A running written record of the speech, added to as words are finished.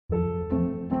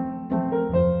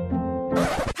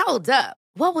Hold up.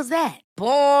 What was that?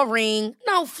 Boring.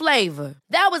 No flavor.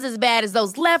 That was as bad as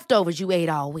those leftovers you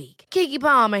ate all week. Keke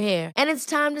Palmer here, and it's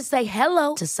time to say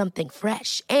hello to something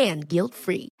fresh and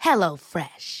guilt-free. Hello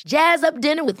Fresh. Jazz up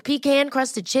dinner with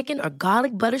pecan-crusted chicken or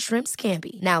garlic butter shrimp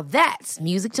scampi. Now that's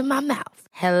music to my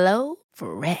mouth. Hello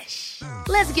Fresh.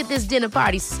 Let's get this dinner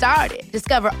party started.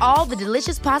 Discover all the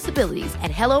delicious possibilities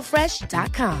at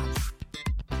hellofresh.com.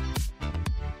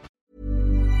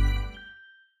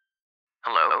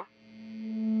 Hello?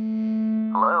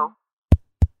 Hello?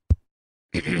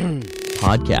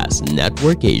 Podcast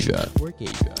Network Asia.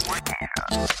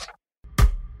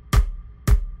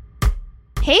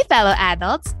 Hey, fellow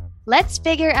adults, let's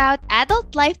figure out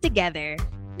adult life together.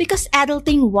 Because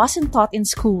adulting wasn't taught in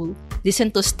school.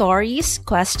 Listen to stories,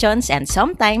 questions, and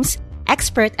sometimes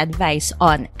expert advice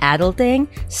on adulting,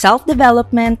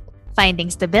 self-development, Finding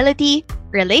stability,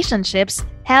 relationships,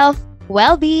 health,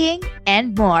 well-being,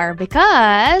 and more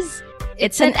because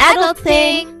it's an adult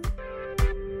thing.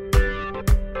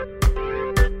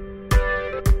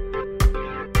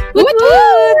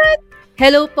 Woot!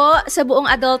 Hello po sa buong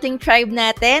adulting tribe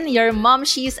natin. Your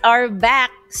momshies are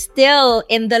back, still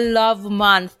in the love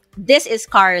month. This is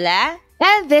Carla.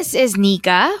 And this is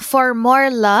Nika for more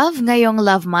love ngayong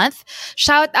Love Month.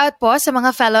 Shout out po sa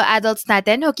mga fellow adults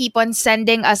natin who keep on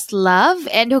sending us love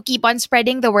and who keep on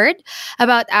spreading the word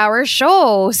about our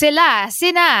show. Sina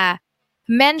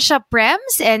Mensha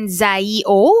Prems and Zai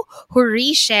O, who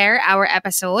reshare our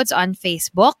episodes on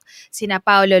Facebook. Sina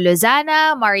Paulo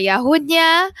Lozana, Maria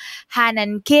Hunya,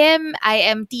 Hanan Kim, I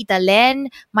am Tita Len,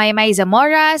 Maymay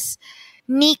Zamoras,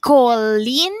 Nicole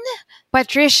Lin,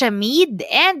 Patricia Mead,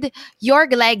 and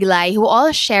Yorg Laiglai, who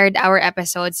all shared our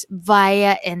episodes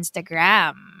via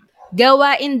Instagram.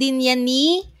 Gawain din yan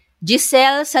ni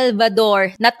Giselle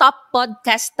Salvador na top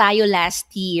podcast tayo last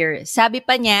year. Sabi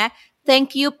pa niya,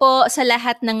 thank you po sa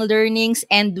lahat ng learnings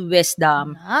and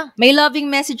wisdom. May loving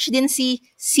message din si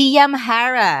Siam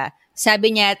Hara.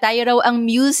 Sabi niya, tayo raw ang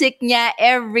music niya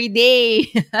everyday.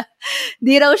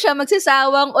 Di raw siya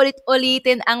magsasawang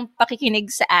ulit-ulitin ang pakikinig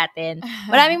sa atin.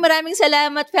 Maraming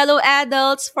salamat, fellow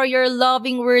adults, for your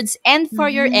loving words and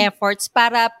for your efforts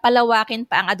para palawakin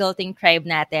pa ang adulting tribe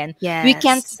natin. Yes. We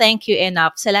can't thank you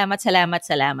enough. Salamat.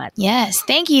 Yes,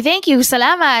 thank you.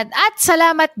 Salamat. At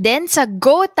salamat din sa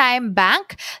GoTime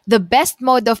Bank, the best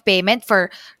mode of payment for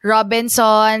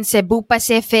Robinson, Cebu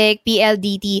Pacific,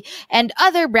 PLDT, and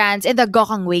other brands in the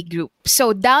Gokongwei group.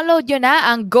 So download nyo na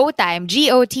ang GoTime,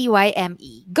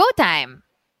 GOTYME. GoTime!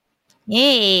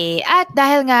 Yay! At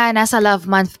dahil nga nasa Love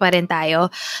Month pa rin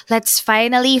tayo, let's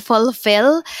finally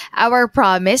fulfill our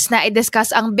promise na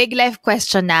i-discuss ang big life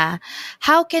question na,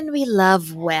 how can we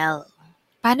love well?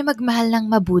 Paano magmahal ng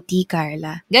mabuti,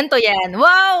 Carla? Ganto yan.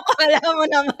 Wow! Kala mo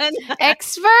naman.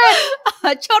 Expert!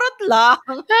 Charot lang.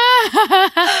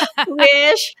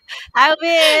 I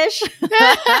wish.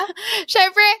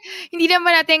 Siyempre, hindi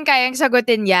naman natin kayang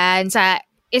sagutin yan sa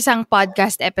isang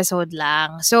podcast episode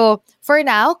lang. So, for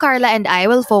now, Carla and I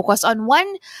will focus on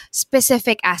one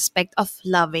specific aspect of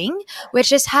loving, which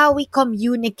is how we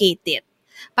communicate it.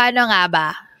 Paano nga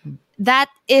ba?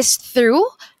 That is through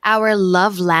our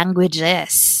love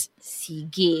languages.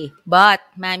 Sige. But,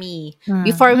 Mami,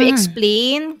 before we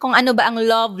explain kung ano ba ang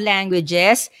love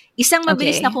languages, isang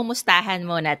mabilis na kumustahan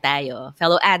muna tayo,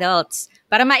 fellow adults.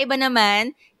 Para maiba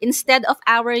naman, instead of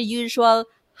our usual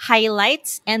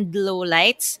highlights and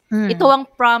lowlights, ito ang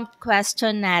prompt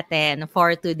question natin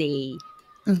for today.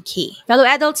 Okay. Fellow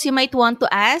adults, you might want to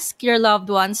ask your loved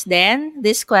ones then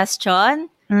this question.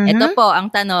 Ito po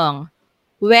ang tanong.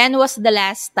 When was the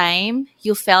last time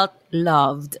you felt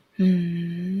loved?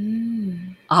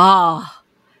 Hindi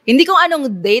kung anong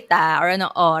date or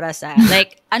anong oras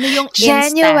Like, ano yung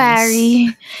instance? January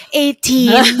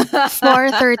 18,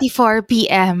 4:34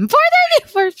 p.m.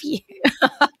 4:34 p.m.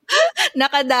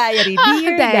 Naka-diary.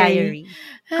 Dear diary.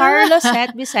 Carlos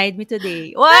sat beside me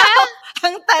today. Wow!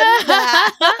 Ang tanda!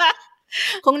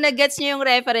 Kung nag-gets niyo yung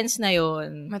reference na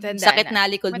yun, Matanda sakit na. na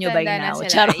likod niyo by now.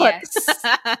 Charot. Charot. Yes.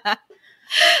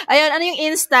 Ayun, ano yung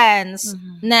instance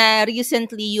na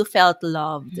recently you felt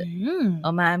loved?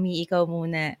 O Mami, ikaw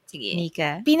muna. Sige.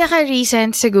 Nika.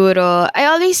 Pinaka-recent siguro, I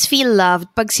always feel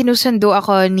loved pag sinusundo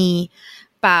ako ni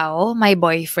Pao, my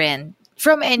boyfriend,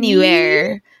 from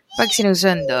anywhere. Pag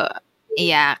sinusundo.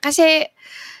 Yeah. Kasi,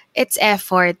 it's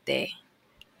effort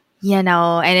You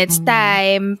know, and it's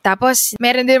time. Tapos,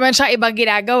 meron din naman siyang ibang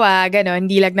ginagawa, gano'n.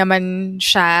 Hindi lang naman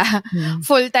siya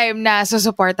full-time na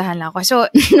susuportahan lang ako. So,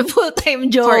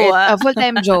 full-time jowa.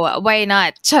 Full-time jowa. Why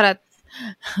not? Charot.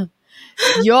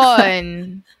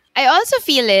 Yon. I also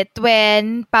feel it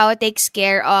when Pao takes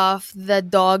care of the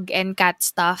dog and cat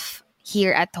stuff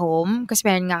here at home kasi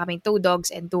meron nga kaming 2 dogs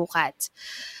and 2 cats.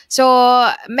 So,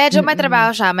 medyo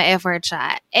matrabaho siya, ma-effort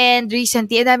siya. And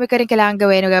recently, ang dami ko rin kailangan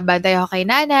gawin. Nagbabantay ako kay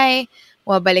nanay,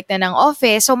 bumabalik na ng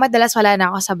office. So, madalas wala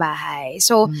na ako sa bahay.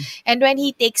 So, and when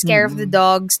he takes care of the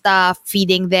dogs,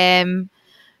 feeding them,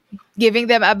 giving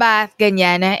them a bath,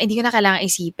 ganyan, hindi ko na kailangan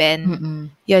isipin.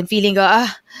 Yun, feeling ko,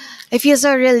 I feel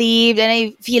so relieved and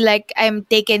I feel like I'm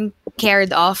taken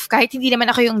cared of. Kahit hindi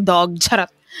naman ako yung dog, charot.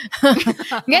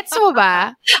 Gets mo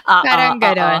ba? Parang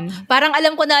ganon. Parang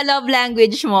alam ko na love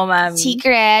language mo, mami.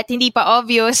 Secret, hindi pa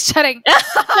obvious. Charing.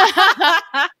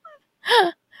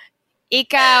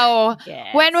 Ikaw,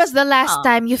 Yes. when was the last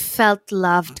time you felt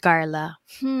loved, Carla?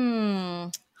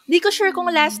 Di ko sure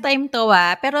kung last time to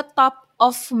pero top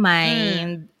of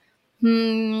mind.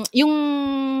 Yung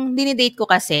dinidate ko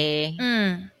kasi,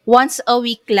 once a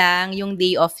week lang yung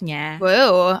day off niya.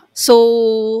 Wow.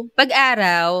 So,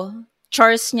 pag-araw,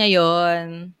 chores niya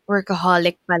yon.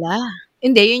 Workaholic pala.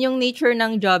 Hindi, yun yung nature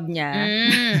ng job niya.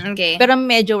 Okay. Pero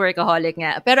medyo workaholic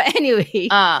nga. Pero anyway,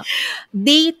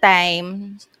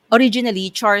 daytime,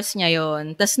 originally, chores niya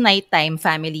yon. Tas nighttime,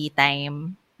 family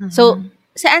time. So,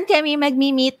 saan kami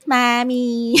magmi-meet,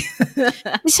 mami?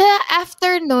 Sa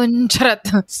afternoon, charot.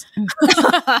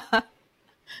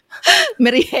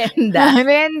 Merienda.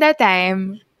 Merienda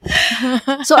time.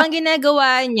 So, ang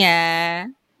ginagawa niya,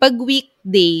 pag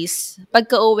weekdays,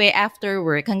 pagka-uwi after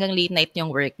work, hanggang late night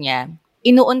yung work niya,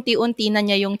 inuunti-unti na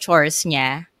niya yung chores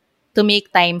niya to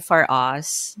make time for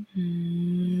us.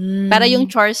 Para yung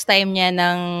chores time niya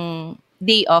ng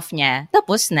day off niya,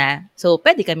 tapos na. So,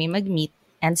 pwede kami mag-meet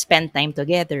and spend time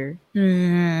together.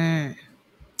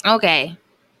 Okay.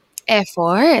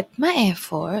 Effort.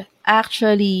 Ma-effort.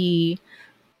 Actually,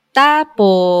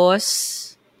 tapos,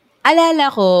 alala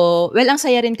ko, well, ang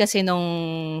saya rin kasi nung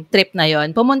trip na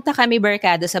yon. Pumunta kami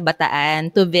barkada sa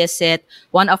Bataan to visit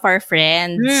one of our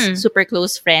friends, super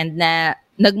close friend na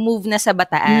nag-move na sa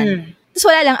Bataan. Tapos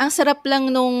wala lang, ang sarap lang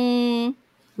nung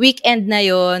weekend na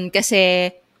yon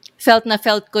kasi felt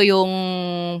ko yung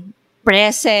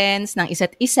presence ng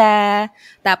isa't isa.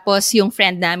 Tapos yung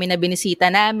friend namin na binisita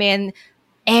namin,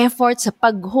 effort sa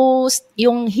pag-host,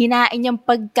 yung hinain niyang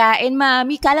pagkain,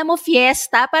 mami, kala mo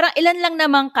fiesta, parang ilan lang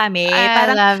naman kami. I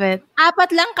love it.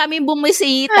 4 lang kami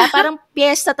bumisita, parang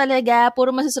fiesta talaga, puro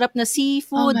masasarap na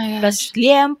seafood, Oh my plus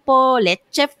liempo,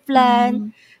 leche flan,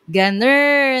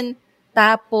 ganun.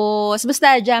 Tapos,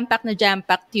 basta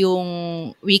jam-packed yung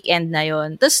weekend na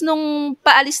yon. Tapos nung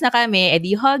paalis na kami,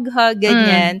 edi hug-hug,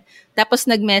 ganyan. Tapos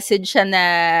nag-message siya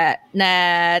na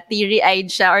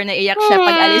teary-eyed siya or naiyak siya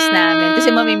pag alis namin. Kasi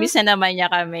mamimiss na naman niya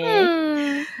kami.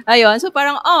 Ayun, so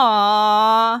parang,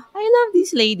 I love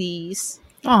these ladies.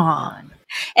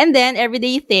 And then,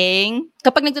 everyday thing,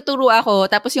 kapag nagtuturo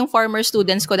ako, tapos yung former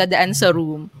students ko dadaan sa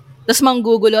room, tapos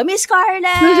manggugulo, Miss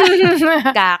Carla!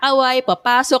 Kakaway,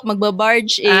 papasok,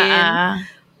 magbabarge in.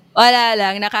 Wala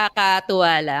lang,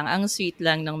 nakakatuwa lang. Ang sweet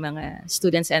lang ng mga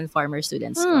students and former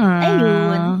students ko.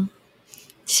 Ayun.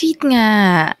 Sweet nga.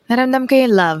 Naramdam ko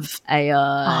yung love.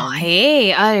 Ayun. Okay,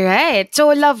 alright.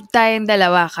 So, love tayong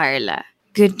dalawa, Carla.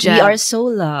 Good job. We are so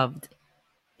loved.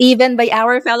 Even by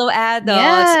our fellow adults.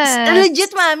 Yes.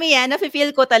 Legit, mami, nafe-feel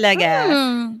ko talaga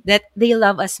that they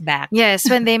love us back. Yes,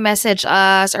 when they message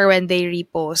us or when they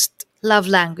repost. Love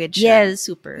language. Yes,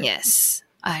 super. Yes.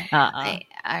 Okay.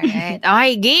 Alright.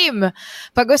 Okay, game.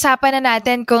 Pag-usapan na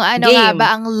natin kung ano nga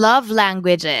ba ang love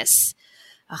languages.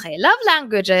 Okay, love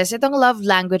languages. Itong love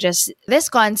languages,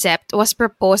 this concept was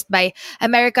proposed by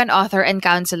American author and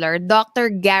counselor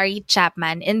Dr. Gary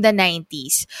Chapman in the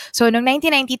 90s. So, noong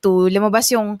 1992,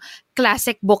 lumabas yung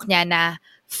classic book niya na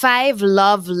 5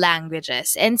 Love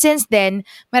Languages. And since then,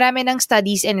 marami ng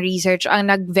studies and research ang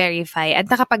nag-verify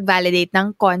at nakapag-validate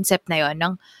ng concept na yon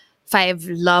ng 5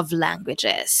 love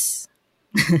languages.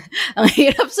 Ang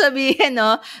hirap sabihin,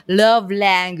 no? Love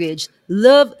language.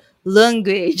 Love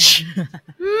language.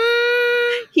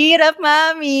 Hirap,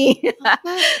 mami.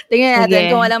 Tingnan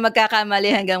natin kung walang magkakamali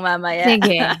hanggang mamaya.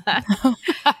 Sige.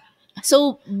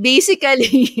 So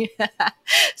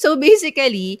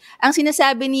basically, ang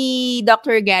sinasabi ni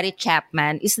Dr. Gary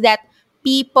Chapman is that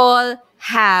people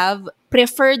have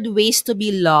preferred ways to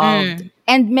be loved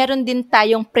and meron din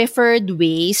tayong preferred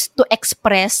ways to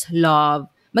express love.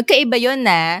 Magkaiba yun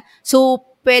na. So,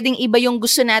 pwedeng iba yung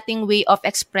gusto nating way of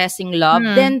expressing love,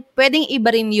 then pwedeng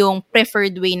iba rin yung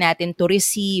preferred way natin to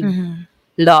receive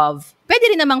love. Pwede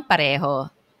rin namang pareho,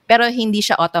 pero hindi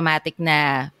siya automatic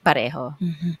na pareho.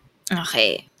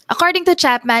 Okay. According to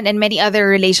Chapman and many other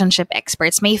relationship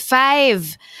experts, may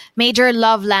 5 major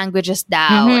love languages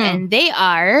daw. And they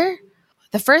are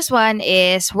The first one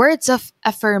is words of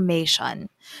affirmation.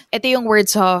 Ito yung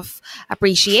words of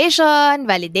appreciation,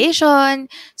 validation,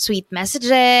 sweet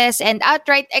messages, and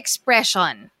outright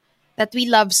expression that we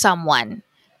love someone.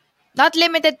 Not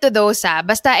limited to those,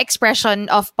 basta expression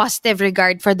of positive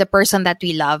regard for the person that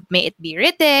we love, may it be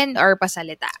written or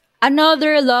pasalita.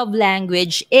 Another love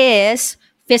language is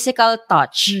physical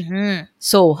touch.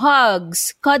 So,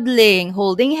 hugs, cuddling,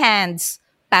 holding hands,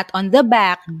 pat on the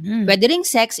back, pwede ring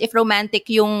sex if romantic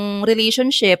yung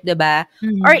relationship, diba?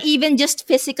 Or even just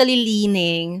physically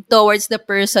leaning towards the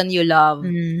person you love.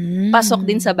 Pasok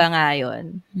din sa banga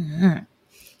yun.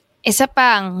 Isa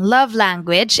pang love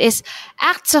language is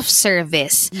acts of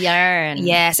service. Yarn.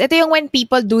 Yes, ito yung when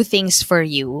people do things for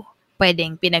you.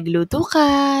 Pwedeng pinagluto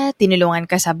ka, tinulungan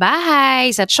ka sa bahay,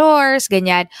 sa chores,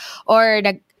 ganyan. Or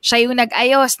siya yung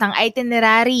nag-ayos ng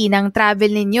itinerary ng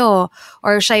travel ninyo.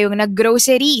 Or siya yung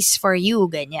nag-groceries for you,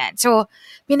 ganyan. So,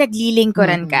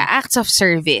 pinaglilingkuran ka. Acts of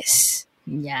service.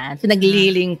 Yan.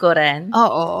 Pinaglilingkuran.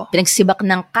 Oo. Pinagsibak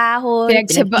ng kahoy.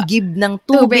 Pinagsibak- Pinag-igib ng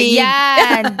tubig.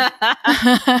 Yan.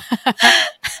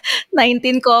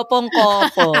 19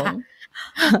 kopong-kopong.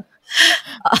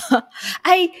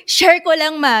 Ay, share ko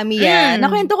lang, Mami, yan.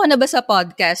 Nakwento ko na ba sa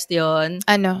podcast yon?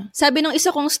 Ano? Sabi nung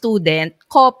isa kong student,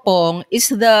 kopong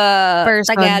is the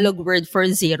Person. Tagalog word for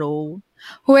zero.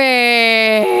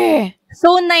 Weh!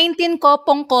 So, 19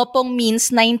 kopong-kopong means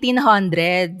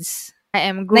 1900s. I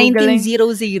am Googling.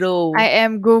 1900. I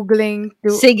am Googling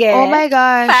to... Sige. Oh my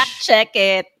gosh. Fact check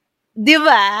it. Di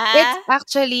ba? It's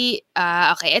actually,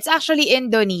 it's actually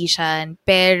Indonesian,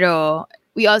 pero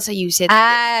we also use it.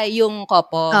 Yung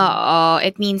kopong. Oo,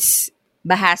 it means,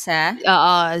 Bahasa.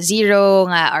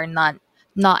 zero nga or not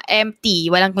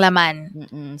empty, walang laman.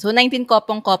 So, 19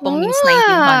 kopong-kopong means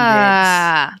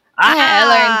 1900s. I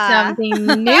learned something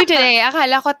new today.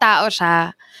 Akala ko tao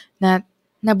siya na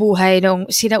nabuhay nung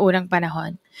sinaunang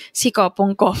panahon. Si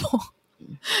Kopong-Kopong.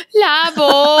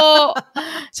 Labo!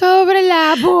 Sobrang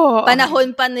labo.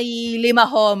 Panahon pa ni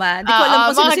Limahoma. Di ko alam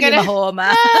kung sino si Limahoma.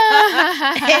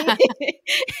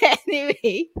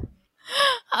 Anyway.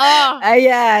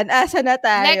 Ayan. Asa na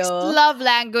tayo? Next love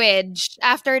language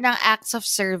after ng acts of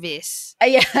service.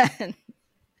 Ayan.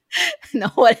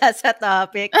 Nawala sa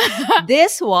topic.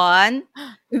 This one,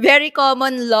 very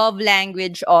common love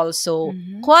language also.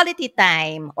 Quality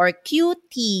time or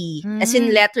QT. As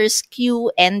in letters Q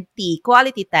and T.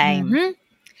 Quality time.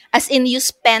 As in you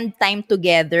spend time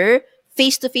together,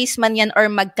 face-to-face man yan or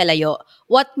magkalayo.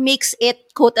 What makes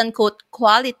it quote-unquote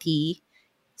quality,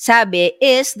 sabi,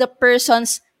 is the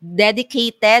person's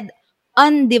dedicated,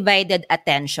 undivided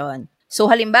attention. So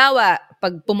halimbawa,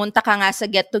 pag pumunta ka nga sa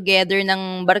get-together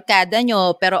ng barkada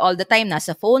nyo, pero all the time,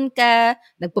 nasa phone ka,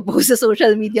 nagpo-post sa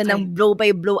social media ng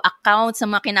blow-by-blow account sa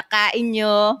mga kinakain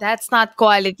nyo. That's not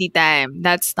quality time.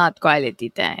 That's not quality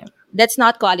time. That's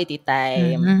not quality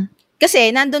time.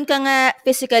 Kasi, nandun ka nga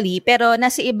physically, pero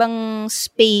nasa ibang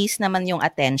space naman yung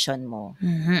attention mo.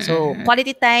 So,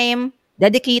 quality time,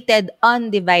 dedicated,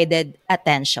 undivided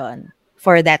attention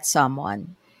for that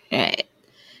someone. Right.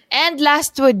 And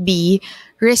last would be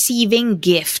receiving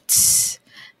gifts.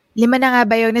 5 na nga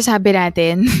ba yung nasabi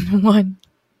natin? 1.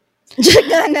 Check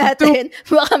nga natin.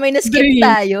 Baka may na-skip 3.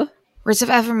 tayo. Words of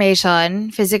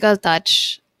affirmation, physical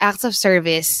touch, acts of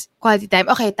service, quality time.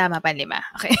 Okay, tama pa 5.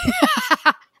 Okay.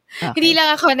 Hindi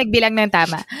lang ako nagbilang ng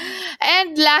tama.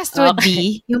 And last would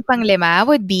be, yung pang-5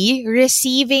 would be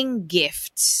receiving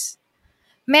gifts.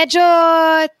 Medyo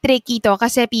tricky to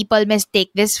kasi people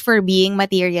mistake this for being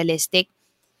materialistic.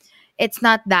 It's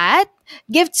not that.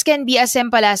 Gifts can be as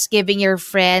simple as giving your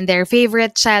friend their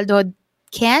favorite childhood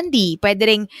candy. Pwede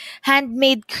ring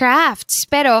handmade crafts.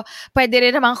 Pero pwede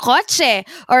rin naman kotse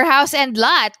or house and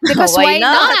lot. Because why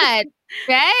not?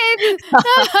 Right?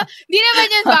 Di naman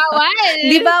yun bawal.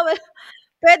 Di ba?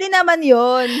 Pwede naman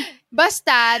yun.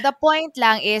 Basta, the point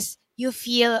lang is you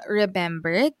feel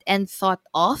remembered and thought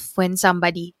of when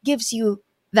somebody gives you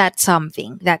that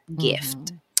something, that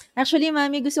gift. Actually,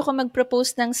 Mami, gusto ko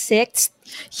mag-propose ng 6th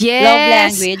Yes! love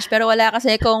language, pero wala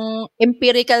kasi kung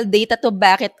empirical data to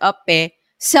back it up eh.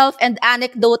 Self and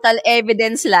anecdotal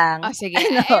evidence lang. Oh, sige.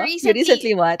 Ano? You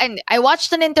recently what? And I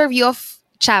watched an interview of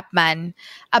Chapman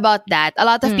about that. A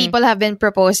lot of people have been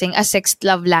proposing a 6th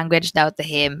love language daw to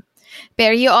him.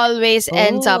 Pero he always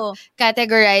ends up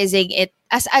categorizing it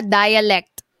as a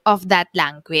dialect of that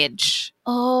language.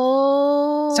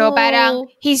 Oh. So parang,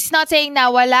 he's not saying na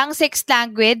walang 6th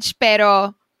language,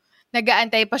 pero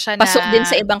nag-aantay pa siya na... Pasok din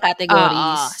sa ibang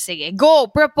categories. Sige. Go,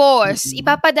 propose.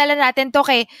 Ipapadala natin to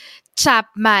kay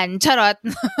Chapman. Charot.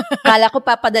 Kala ko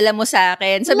papadala mo sa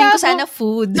akin. Sabihin ko sana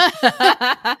food.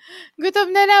 Gutom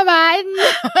na naman.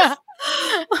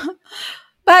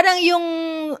 Parang yung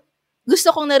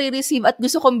gusto kong nare-receive at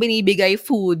gusto kong binibigay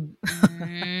food.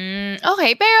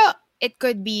 Okay, pero it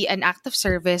could be an act of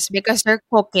service because you're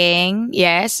cooking,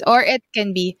 yes, or it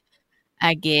can be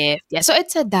a gift. Yeah, so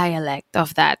it's a dialect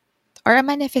of that or a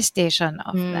manifestation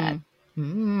of that.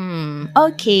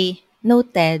 Okay.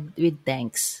 Noted with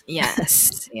thanks.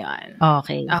 Yes, yan.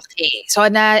 Okay. Okay, so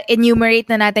na-enumerate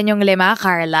na natin yung 5,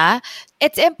 Carla.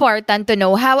 It's important to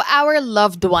know how our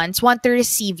loved ones want to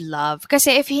receive love.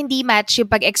 Kasi if hindi match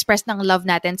yung pag-express ng love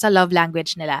natin sa love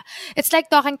language nila, it's like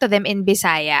talking to them in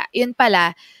Bisaya. Yun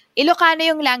pala, Ilocano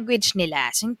yung language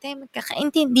nila. So, hindi tayo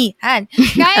magkakaintindihan.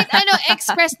 Kahit ano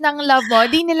express ng love mo,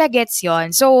 di nila gets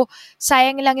yon. So,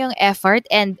 sayang lang yung effort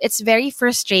and it's very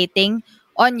frustrating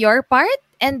on your part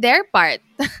and their part.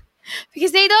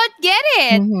 Because they don't get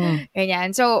it.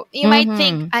 Ganyan. So, you might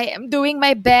think, I am doing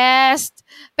my best.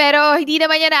 Pero, hindi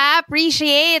naman niya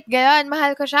na-appreciate. Ganon,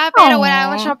 mahal ko siya. Pero wala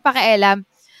naman siyang pakialam.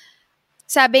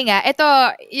 Sabi nga, ito,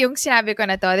 yung sinabi ko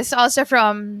na to, this is also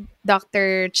from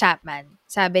Dr. Chapman.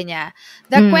 Sabi niya,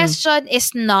 the question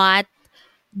is not,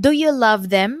 do you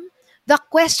love them? The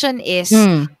question is,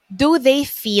 do they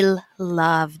feel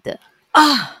loved?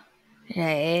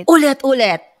 Right?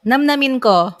 Ulit. Namnamin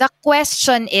ko. The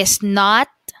question is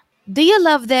not, do you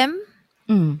love them?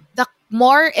 The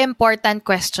more important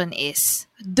question is,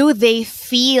 do they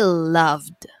feel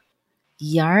loved?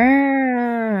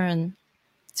 Yarn.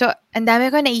 So, ang dami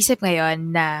ko naisip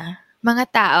ngayon na mga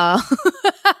tao.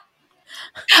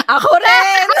 Ako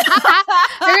rin!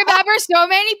 I remember so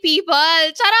many people.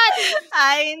 Charot!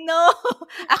 I know.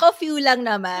 Ako few lang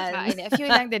naman. A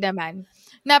few lang din naman.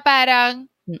 Na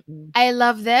parang, I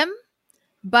love them,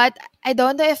 but I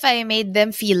don't know if I made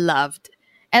them feel loved.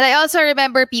 And I also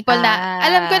remember people na,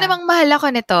 alam ko namang mahal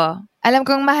ako nito. Alam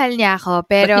kong mahal niya ako,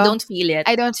 pero but you don't feel it.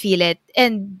 I don't feel it.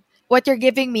 And what you're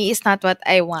giving me is not what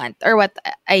I want or what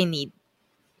I need.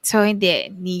 So, hindi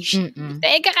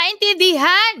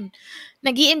kakaintindihan.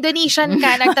 Nag-i-Indonesian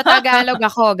ka, nagtatagalog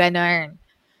ako, ganun.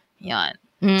 Yun.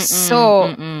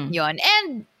 So, yun.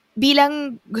 And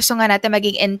bilang gusto nga natin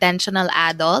maging intentional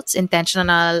adults,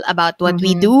 intentional about what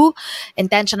we do,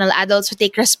 intentional adults who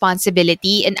take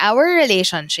responsibility in our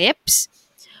relationships,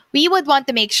 we would want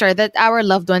to make sure that our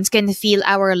loved ones can feel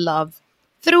our love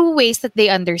through ways that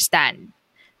they understand.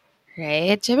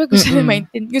 Right? Siyempre, gusto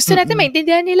natin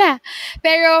maintindihan nila.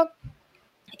 Pero,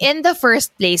 in the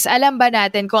first place, alam ba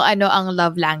natin kung ano ang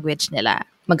love language nila?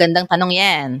 Magandang tanong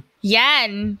yan.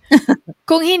 Yan.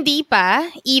 Kung hindi pa,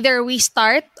 either we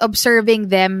start observing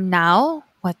them now,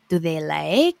 what do they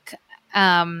like?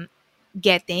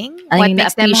 Getting, what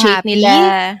makes them happy.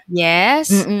 Nila. Yes.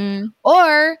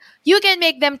 Or, you can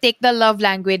make them take the love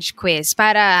language quiz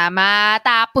para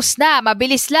matapos na,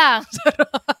 mabilis lang.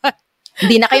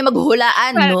 Hindi na kayo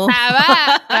maghulaan, no?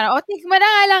 Tama. Parang, tikman na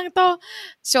nga lang to.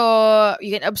 So,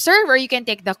 you can observe or you can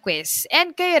take the quiz.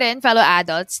 And kayo rin, fellow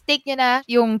adults, take nyo na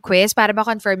yung quiz para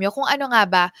ma-confirm nyo kung ano nga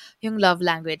ba yung love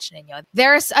language ninyo.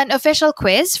 There's an official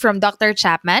quiz from Dr.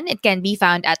 Chapman. It can be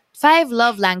found at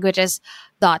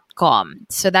 5lovelanguages.com.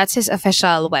 So, that's his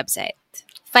official website.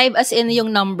 5 as in yung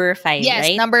number 5, yes,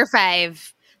 right? Yes, number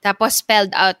 5. Tapos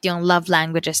spelled out yung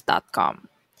lovelanguages.com.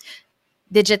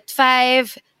 Digit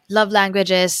 5,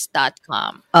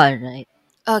 lovelanguages.com. Alright.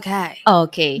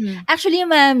 Okay. Actually,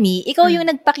 Mami, ikaw yung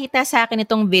nagpakita sa akin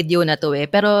itong video na to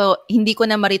pero hindi ko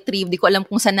na ma-retrieve, di ko alam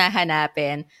kung saan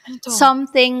nahanapin.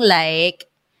 Something like,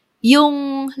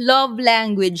 yung love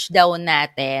language daw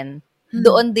natin,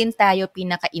 doon din tayo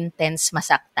pinaka-intense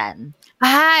masaktan.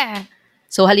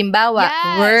 So, halimbawa,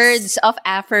 words of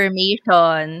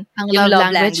affirmation, ang yung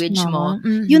love language mo,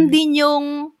 yun din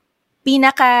yung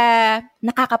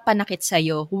nakakapanakit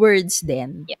sa'yo, words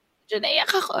din. Yeah. Diyan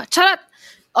naiyak ako. Charot!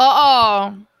 Oo.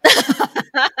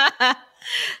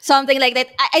 Something like that.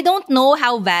 I don't know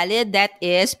how valid that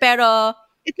is, pero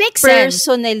it makes sense.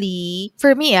 Personally,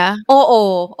 for me,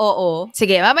 Oo.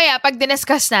 Sige, mamaya, pag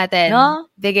diniscuss natin,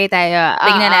 bigay tayo.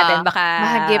 Tingnan natin, baka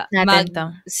mahagip natin to.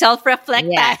 Self-reflect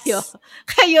tayo.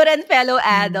 Kayo rin, fellow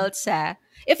adults,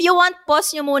 If you want,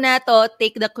 pause nyo muna to,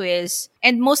 take the quiz,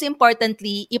 and most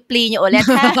importantly, i-play nyo ulit,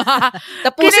 ha?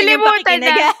 Tapusin yung pakikinig.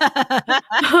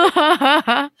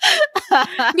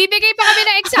 Bibigay pa kami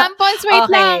ng examples. Wait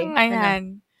lang.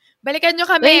 Ayan. Balikan nyo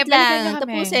kami. Wait lang.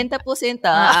 Tapusin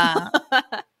to.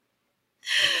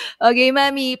 Okay,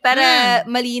 Mami, para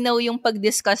malinaw yung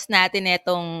pag-discuss natin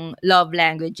itong love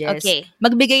languages,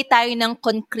 magbigay tayo ng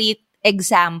concrete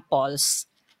examples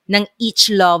ng each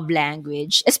love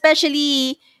language.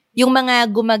 Especially yung mga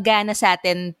gumagana sa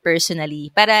atin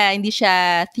personally. Para hindi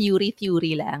siya theory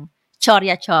lang.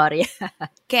 Chorya.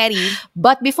 Carry.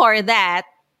 But before that,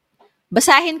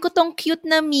 basahin ko tong cute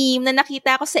na meme na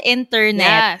nakita ko sa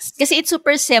internet. Yes. Kasi it's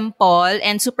super simple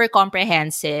and super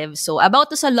comprehensive. So,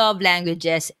 about to sa love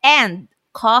languages and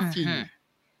coffee.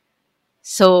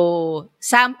 So,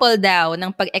 sample daw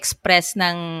ng pag-express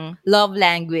ng love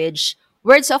language,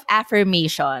 words of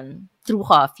affirmation through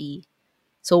coffee.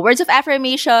 So, words of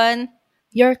affirmation,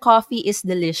 your coffee is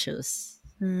delicious.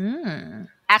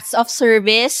 Acts of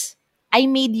service, I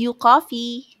made you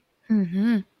coffee.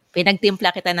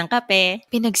 Pinagtimpla kita ng kape.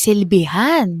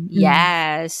 Pinagsilbihan.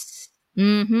 Yes.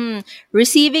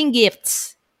 Receiving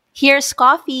gifts. Here's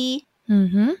coffee.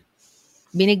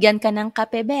 Binigyan ka ng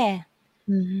kape, be.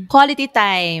 Quality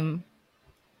time.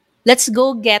 Let's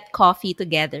go get coffee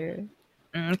together.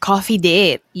 Coffee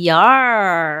date.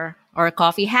 Yar. Or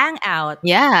coffee hangout.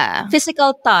 Yeah.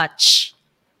 Physical touch.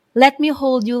 Let me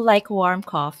hold you like warm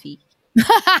coffee.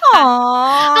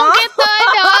 Aww. Ang cute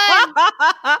nun!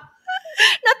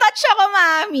 Na-touch ako,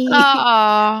 mami. Oo.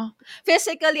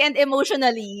 Physically and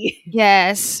emotionally.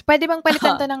 Yes. Pwede bang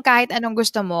palitan to ng kahit anong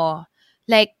gusto mo?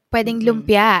 Like, pwedeng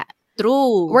lumpia.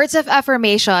 True. Words of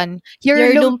affirmation. Your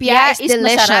lumpia is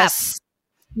delicious.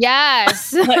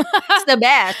 Yes. It's the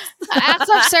best.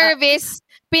 Acts of service.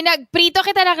 Pinagprito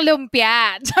kita ng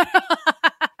lumpia.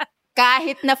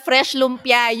 Kahit na fresh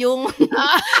lumpia yung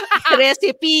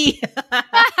recipe.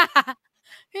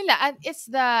 It's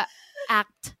the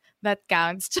act that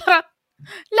counts.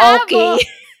 Labo. Okay.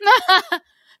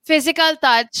 Physical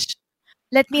touch.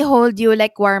 Let me hold you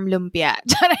like warm lumpia.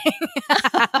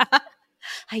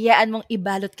 Hayaan mong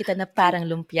ibalot kita na parang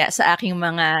lumpia sa aking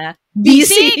mga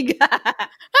bisig.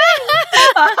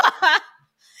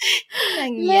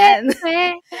 Yan.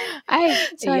 Ay,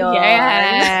 sorry.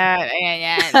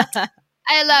 Ayan.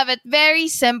 I love it. Very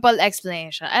simple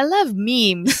explanation. I love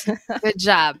memes. Good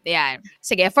job. Yan.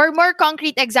 Sige, for more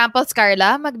concrete examples,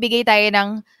 Carla, magbigay tayo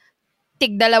ng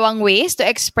tig-dalawang ways to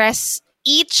express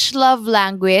each love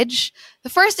language.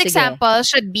 The first example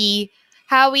should be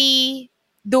how we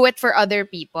do it for other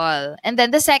people. And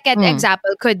then the second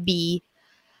example could be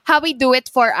how we do it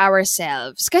for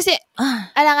ourselves. Kasi,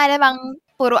 alam nga namang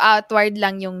puro outward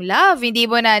lang yung love. Hindi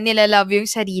mo na nilalove yung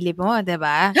sarili mo,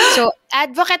 diba? So,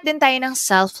 advocate din tayo ng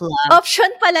self-love. Option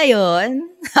pala yun.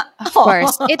 Of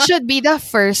course. It should be the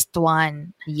first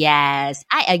one. Yes,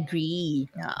 I agree.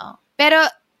 Oo. Pero,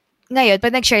 ngayon,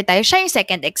 pag nag-share tayo, siya yung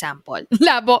second example.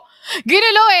 Labo.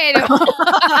 Ginulo eh, no?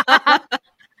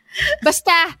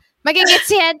 Basta, magigit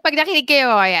siyan pag nakinig kayo.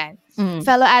 Ayan.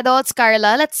 Fellow adults,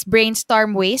 Carla, let's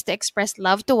brainstorm ways to express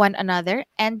love to one another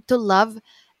and to love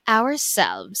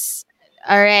ourselves.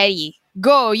 Alrighty.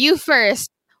 Go. You first.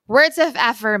 Words of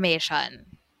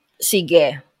affirmation.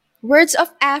 Sige. Words of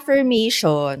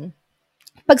affirmation.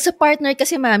 Pag sa partner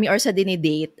kasi, mami, or sa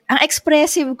dinidate, ang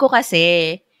expressive ko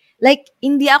kasi, like,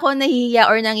 hindi ako nahihiya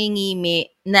or nangingimi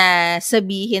na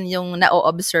sabihin yung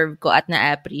na-observe ko at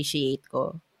na-appreciate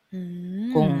ko.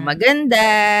 Kung maganda,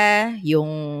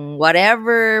 yung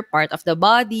whatever, part of the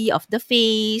body, of the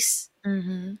face.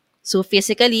 So,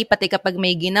 physically, pati kapag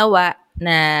may ginawa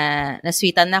na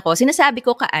nasweetan ako, sinasabi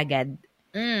ko kaagad.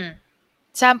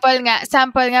 Sample nga,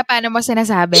 paano mo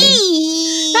sinasabi?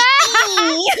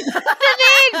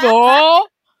 Sabihin mo?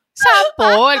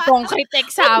 Sample. Concrete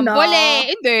example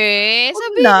Hindi.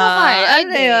 Sabihin mo kayo.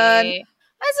 Ano yun?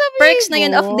 Perks na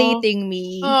yun of dating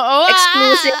me. Oo.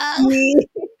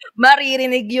 Exclusively.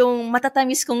 Maririnig yung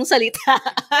matatamis kong salita.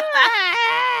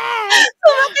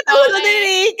 Sumakit ulo ni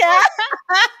Rika.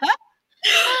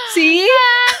 See?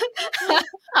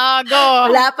 Go.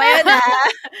 Wala pa yan, ha?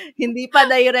 Hindi pa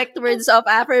direct words of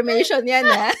affirmation yan,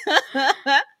 ha?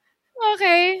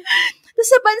 Okay.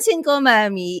 Tapos napansin ko,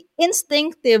 mami,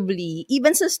 instinctively,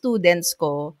 even sa students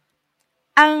ko,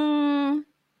 ang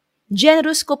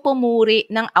generous ko pumuri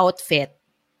ng outfit.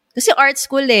 Kasi art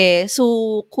school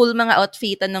so cool mga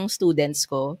outfitan ng students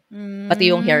ko. Pati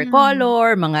yung hair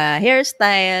color, mga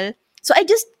hairstyle. So I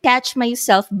just catch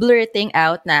myself blurting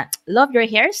out na, love your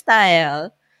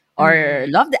hairstyle. Or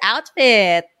love the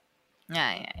outfit.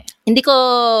 Yeah. Hindi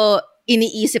ko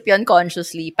iniisip yon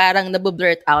consciously. Parang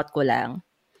nabublurt out ko lang.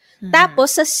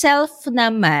 Tapos sa self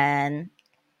naman,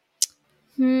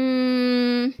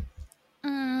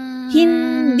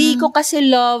 hindi ko kasi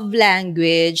love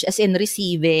language as in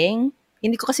receiving.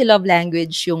 Hindi ko kasi love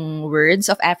language yung words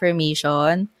of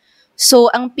affirmation. So,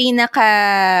 ang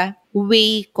pinaka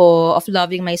way ko of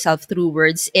loving myself through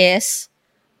words is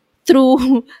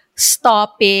through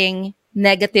stopping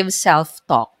negative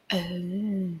self-talk.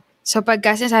 So,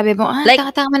 pagka sinasabi mo, like,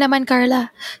 tanga-tanga naman, Carla.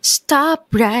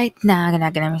 Stop right na.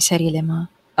 Ganagan yung sarili mo.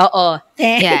 Oo.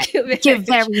 Thank you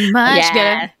very much.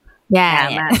 Yeah.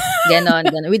 Yeah. Ganon.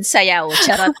 With sayaw.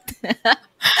 Charot.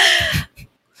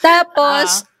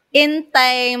 Tapos, in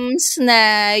times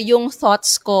na yung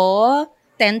thoughts ko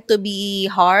tend to be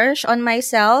harsh on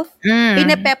myself,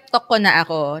 pinepep talk ko na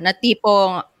ako, na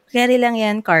tipong, carry lang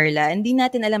yan, Carla. Hindi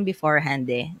natin alam beforehand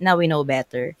eh. Now we know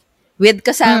better. With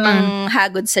kasamang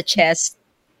hagod sa chest.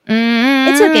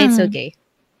 It's okay.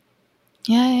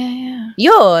 Yeah.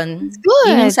 Yun. It's good.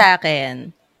 Yun yung sa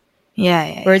akin.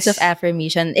 Yeah. Words of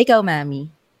affirmation. Ikaw, Mami.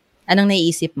 Anong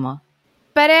naiisip mo?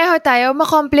 Pareho tayo,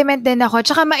 ma-compliment din ako,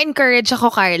 tsaka ma-encourage ako,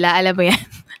 Carla, alam mo yan.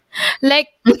 Like,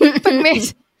 pag may,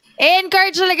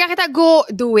 encourage talaga kita, go,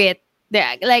 do it.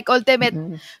 Like, ultimate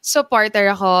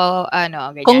supporter ako,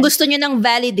 ganyan. Kung gusto nyo ng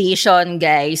validation,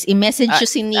 guys, i-message nyo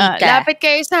si Nika. Lapit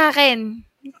kayo sa akin.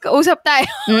 Kausap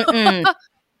tayo.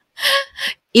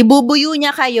 Ibubuyo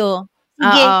niya kayo.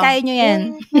 Sige, kaya nyo yan.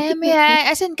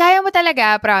 As in, kaya mo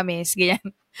talaga, promise. Ganyan.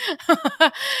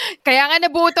 Kaya nga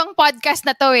nabuo tong podcast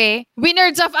na to eh.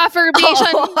 Winners of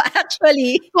affirmation.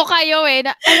 Actually. Ko kayo eh.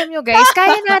 Alam nyo guys,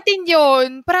 kaya natin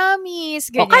yun. Promise.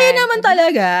 Ganyan. Kaya naman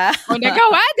talaga.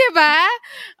 Nagawa, diba?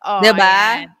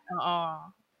 Diba?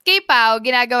 Oo. Kay Pao,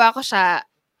 ginagawa ko siya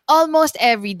almost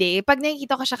every day. Pag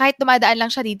nakikita ko siya, kahit dumadaan lang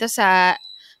siya dito sa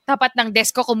tapat ng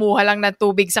desk ko, kumuha lang ng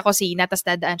tubig sa kusina, tapos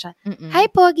dadaan siya.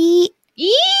 Hi, Pogi!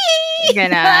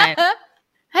 Ganon.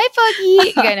 Hi,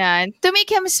 Pogi! Ganon. To make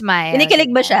him smile.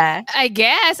 Kinikilig ba siya? I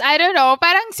guess. I don't know.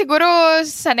 Parang siguro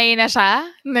sanay na siya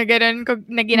na ganon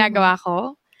na ginagawa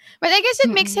ko. But I guess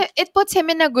it puts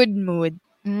him in a good mood.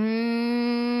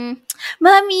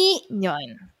 Mami,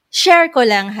 Yun. share ko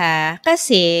lang ha.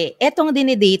 Kasi, etong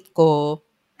dinidate ko,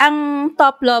 ang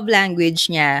top love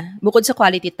language niya, bukod sa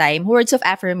quality time, words of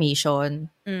affirmation.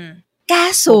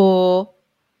 Kaso,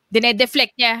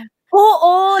 Dinedeflect niya.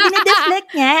 Oo,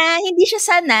 dinedeflect niya. Hindi siya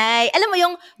sanay. Alam mo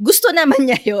yung gusto naman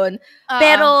niya yun,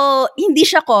 pero hindi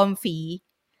siya comfy.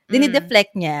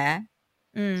 Dinedeflect niya.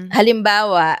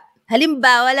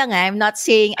 Halimbawa lang I'm not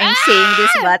saying I'm saying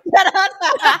this, but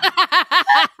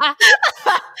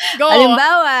Go.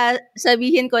 halimbawa,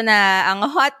 sabihin ko na ang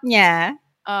hot niya,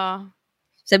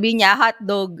 sabihin niya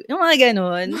hotdog, yung mga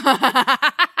ganun.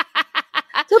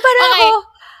 So parang Okay.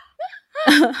 ako,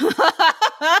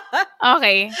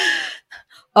 Okay.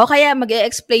 o kaya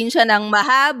mag-e-explain siya ng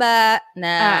mahaba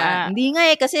na hindi nga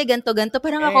kasi ganto-ganto.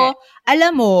 Parang ako,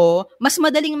 alam mo, mas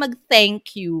madaling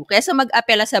mag-thank you kaysa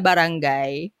mag-apela sa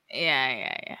barangay.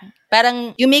 Yeah.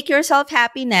 Parang you make yourself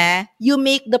happy na, you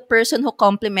make the person who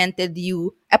complimented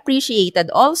you appreciated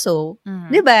also.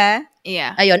 Diba?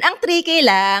 Yeah. Ayun, ang tricky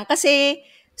lang kasi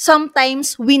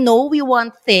sometimes we know we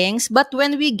want things but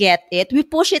when we get it, we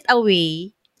push it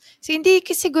away. So, hindi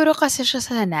siguro kasi siya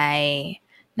sanay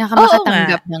na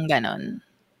makatanggap ng ganon.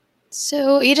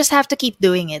 So, you just have to keep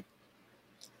doing it.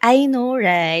 I know,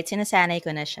 right? Sinasanay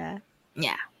ko na siya.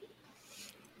 Yeah.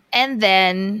 And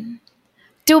then,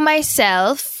 to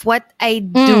myself, what I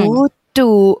do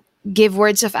to give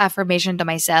words of affirmation to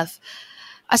myself,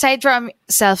 aside from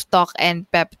self-talk and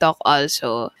pep talk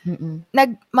also,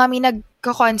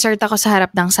 nagko-concert ako sa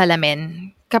harap ng salamin.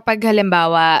 Kapag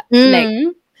halimbawa,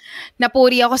 like,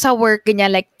 napuri ako sa work,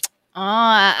 ganyan, like,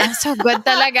 so good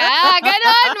talaga.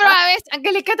 Ganon, promise. Ang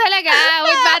galing ka talaga.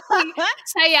 With batting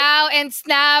sayaw and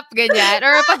snap, ganyan.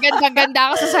 Or pag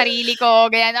ganda-ganda ako sa sarili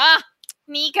ko, ganyan,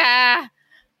 Nika.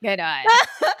 Ganon.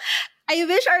 I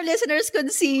wish our listeners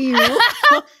could see you.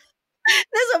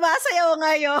 Na sumasayaw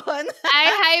ngayon. I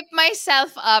hype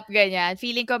myself up, ganyan.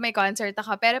 Feeling ko may concert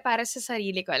ako, pero para sa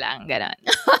sarili ko lang, ganon.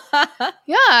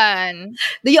 Yan.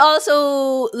 Do you also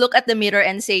look at the mirror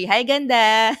and say, hi,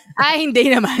 ganda? Ay, hindi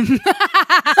naman.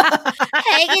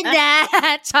 Hey, ganda.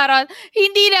 Charot.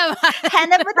 Hindi naman.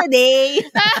 Hanap mo today.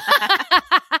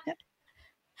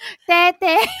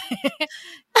 Tete.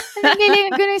 Anong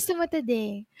galing ko gusto mo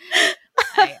today?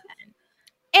 Ayan.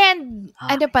 And,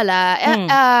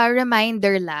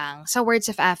 reminder lang, sa words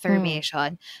of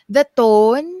affirmation, the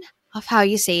tone of how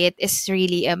you say it is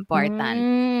really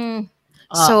important.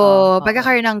 So,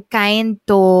 pagkakaroon ng kind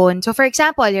tone. So, for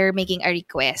example, you're making a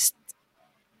request.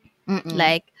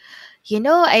 Like,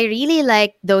 I really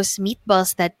like those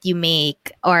meatballs that you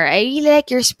make. Or, I really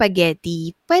like your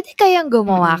spaghetti. Pwede kayang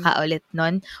gumawa ka ulit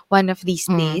nun one of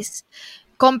these days.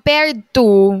 Compared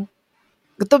to,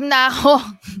 gutom na ako.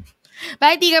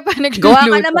 Bakit di ka pa nagluluto? Gawa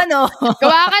ka naman,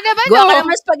 Gawa ka naman, Gawa ka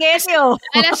naman spaghetti,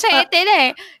 Alas 7 na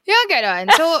eh. Yung gano'n.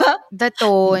 So, the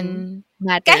tone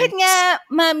matters. Kahit nga,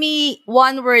 Mami,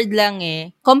 one word lang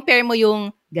eh. Compare mo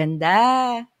yung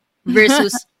ganda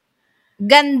versus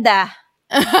ganda.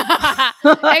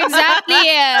 Exactly.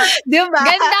 Diba?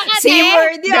 Ganda ka, Same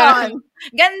word yun.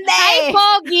 Ganda Hi,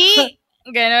 Pogi!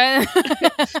 Ganon.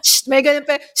 May ganun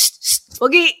pa.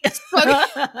 Pogi!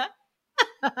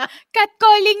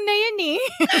 Catcalling na yun eh.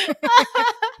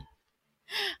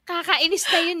 Kakainis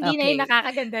na yun, di na yun Okay.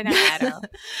 nakakaganda ng araw.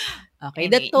 Okay,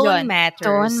 the Anyway, tone yun. matters.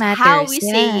 Tone How matters, we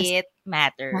say yes. it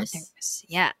matters.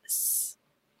 Yes.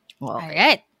 Okay.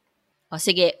 Alright. O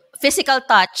sige, physical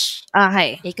touch.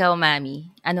 Okay. Ikaw,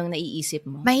 Mami, anong naiisip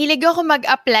mo? Mahilig ako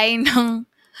mag-apply ng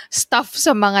stuff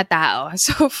sa mga tao.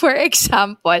 So, for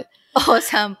example,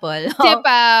 Sample.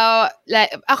 diba,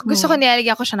 ako gusto ko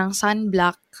nilalagyan ko siya ng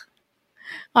sunblock.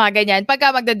 Ganyan.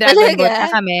 Pagka magda-dragon boat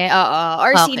na kami. Oo.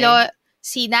 Or Okay.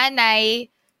 si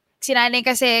nanay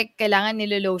kasi kailangan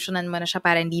nilolotionan mo na siya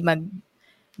para hindi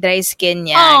mag-dry skin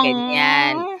niya.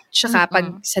 Ganyan. Tsaka pag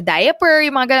sa diaper,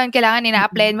 yung mga ganun, kailangan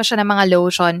ina-applyan mo siya ng mga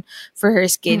lotion for her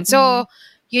skin. So,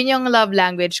 yun yung love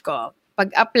language ko.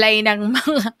 Pag-apply ng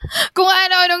mga, kung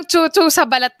ano-anong chuchu sa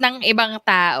balat ng ibang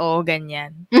tao,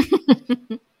 ganyan.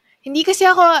 Hindi kasi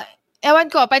ako,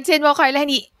 ewan ko, pansin mo, Carla,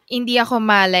 hindi ako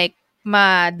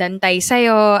madantay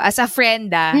sa'yo as a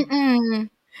friend,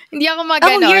 Hindi ako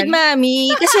Ang weird, maganon.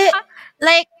 Mami. Kasi,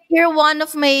 you're one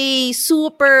of my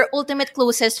super ultimate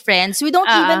closest friends. We don't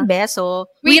even beso.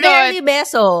 We rarely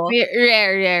beso.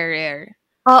 Rare.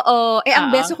 Oo. Ang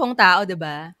beso kong tao,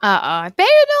 diba? Oo.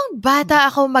 Pero nung bata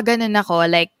ako, maganon ako,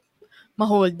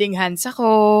 ma-holding hands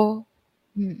ako.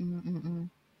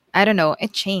 I don't know,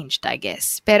 it changed, I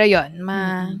guess. Pero yon,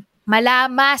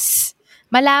 malamas.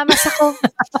 Malamas ako.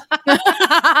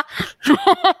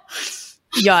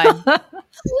 Yon.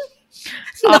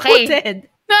 Okay. Noted.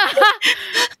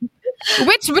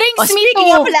 Which brings me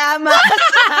Speaking to... of lama.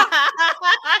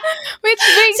 Which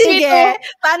brings me Sige.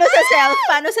 Paano sa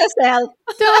self?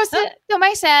 to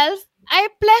myself.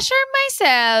 I pleasure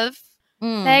myself.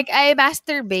 Mm. I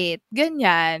masturbate.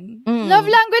 Ganyan. Mm. Love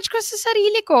language ko sa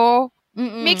sarili ko.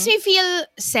 Mm-mm. Makes me feel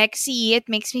sexy. It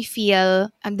makes me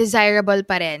feel desirable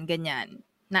pa rin. Ganyan.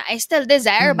 Na I still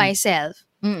desire myself.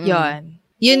 Mm-mm. Yon.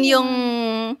 Yun yung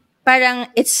parang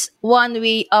it's one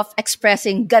way of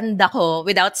expressing ganda ko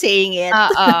without saying it.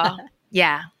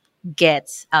 Yeah.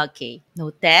 Gets. Okay.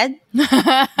 Noted?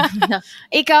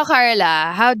 Ikaw,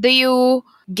 Carla, how do you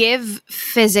give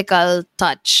physical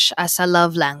touch as a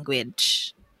love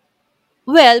language?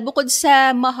 Well, bukod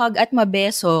sa mahug at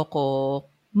mabeso ko,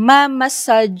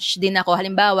 ma-massage din ako.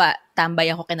 Halimbawa, tambay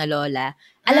ako kina Lola.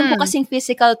 Alam ko kasing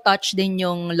physical touch din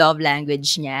yung love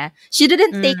language niya. She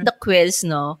didn't take the quiz,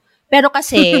 no? Pero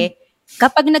kasi,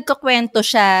 kapag nagkakwento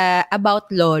siya about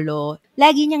Lolo,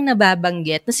 lagi niyang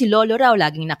nababanggit na si Lolo raw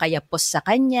laging nakayapos sa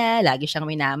kanya, lagi siyang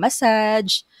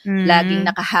minamassage, laging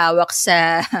nakahawak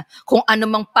sa kung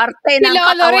anumang parte ng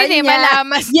Lolo katawan rin niya.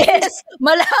 malamas. Yes,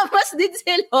 malamas din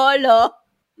si Lolo.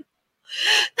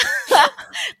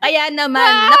 Kaya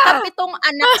naman, nakapitong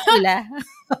anak sila.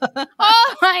 Oh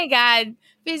my God.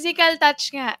 Physical touch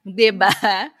nga. Diba?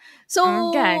 So,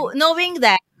 Okay. knowing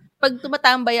that, pag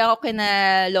tumatambay ako kina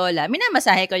Lola,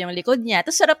 minamasahe ko yung likod niya,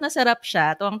 tapos sarap na sarap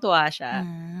siya, tuwang-tuwa siya.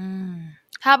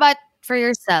 How about for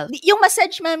yourself? Yung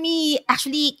massage, Mami,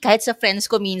 actually, kahit sa friends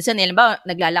ko minsan, ba,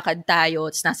 naglalakad tayo,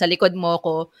 tapos nasa likod mo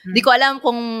ko, di ko alam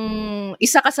kung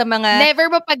isa ka sa mga, Never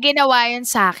mo pa ginawa yun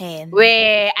sa akin.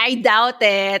 I doubt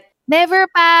it. Never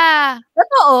pa.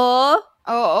 Totoo.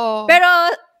 Oo. Pero,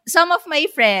 some of my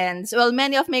friends, well,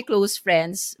 many of my close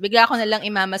friends, bigla ko nalang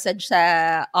imamassage sa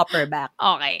upper back.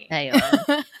 Okay. Ayun.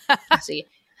 Kasi,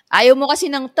 ayaw mo kasi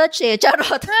ng touch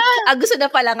Charot. Gusto na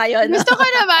pala ngayon. Gusto ko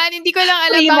naman. Hindi ko lang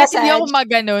alam Free bakit hindi ako massage.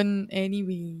 maganon.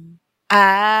 Anyway.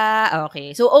 Okay.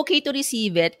 So, okay to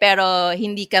receive it, pero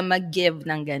hindi ka mag-give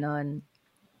ng ganon.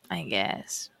 I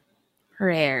guess.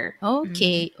 Rare.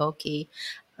 Okay.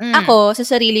 Ako, sa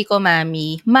sarili ko,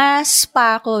 Mami, mas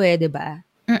pa ako diba?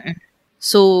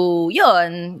 So,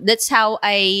 yun. That's how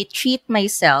I treat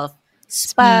myself.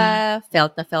 Spa,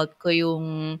 felt ko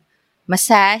yung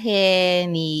masahe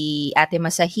ni ate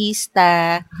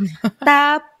masahista.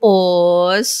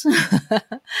 Tapos,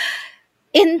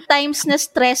 in times na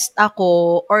stressed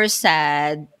ako or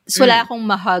sad, wala akong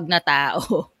mahug na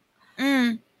tao.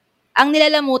 Ang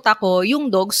nilalamuta ko,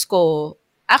 yung dogs ko.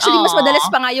 Actually, mas madalas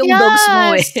pa nga yung dogs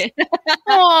mo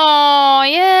Oh,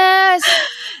 yes.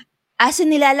 As in,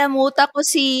 nilalamuta ko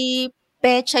si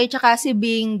Pechay tsaka si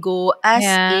Bingo. As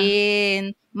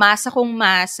in, masa kong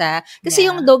masa.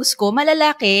 Kasi yung dogs ko,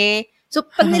 malalaki. So,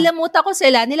 pag nilamuta ko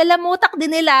sila, nilalamutak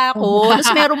din nila ako.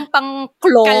 Tapos meron pang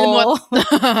claw. Kalmot.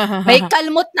 May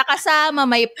kalmot na kasama,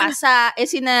 may pasa.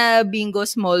 Sina Bingo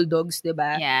small dogs,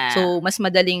 diba? Yeah. So, mas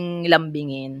madaling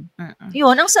lambingin.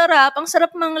 Yun, ang sarap. Ang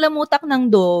sarap mang lamutak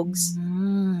ng dogs.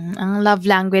 Ang love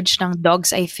language ng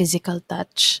dogs ay physical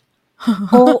touch.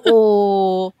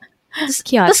 Oo.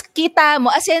 Cute. Tapos kita mo,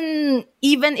 as in,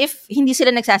 even if hindi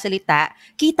sila nagsasalita,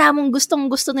 kita mong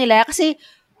gustong-gusto nila kasi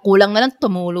kulang na lang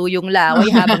tumulo yung laway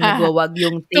habang nagwawag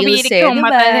yung tails Tumirik yung di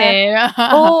mata ba? eh.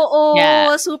 Oo,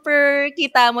 Yeah. super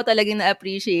kita mo talagang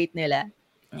na-appreciate nila.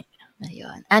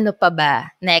 Ayun. Ano pa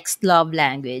ba? Next love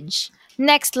language.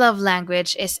 Next love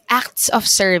language is acts of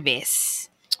service.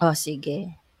 Oh,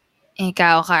 sige.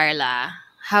 Ikaw, Carla,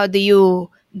 how do you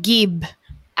give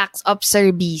acts of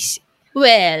service?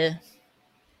 Well,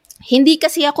 hindi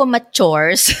kasi ako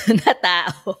ma-chores na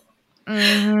tao.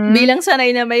 Bilang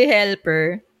sanay na may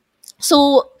helper.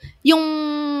 So, yung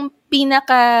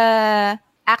pinaka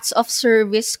acts of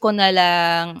service ko na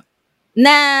lang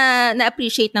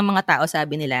na-appreciate ng mga tao,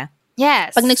 sabi nila.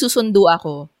 Yes. Pag nagsusundo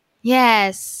ako.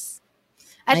 Yes.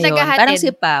 At Ayun, naghahatid. parang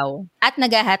si Pao. At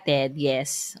naghahatid,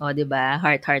 yes. O, diba?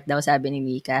 Heart daw, sabi ni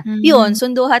Mika. Yun,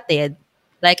 sundo hatid.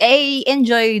 Like, I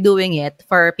enjoy doing it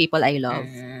for people I love.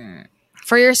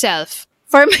 For yourself.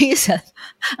 For myself.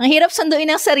 Ang hirap sunduin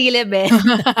ng sarili, be.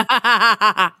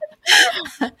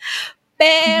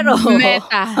 Pero,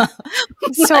 Meta.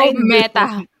 So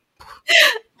meta.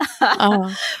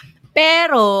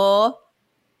 pero,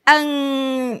 ang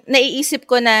naiisip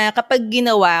ko na kapag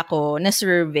ginawa ko na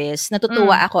service,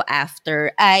 natutuwa ako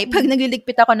after, ay pag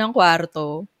nagliligpit ako ng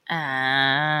kwarto.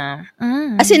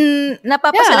 As in,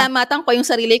 napapasalamatan ko yung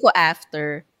sarili ko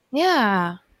after.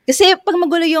 Yeah. Kasi pag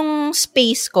magulo yung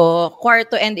space ko,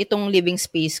 kwarto and itong living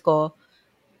space ko,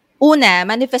 una,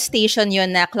 manifestation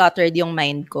yon na cluttered yung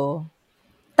mind ko.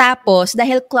 Tapos,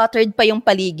 dahil cluttered pa yung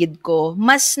paligid ko,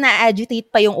 mas na-agitate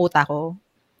pa yung utak ko.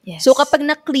 Yes. So, kapag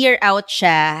na-clear out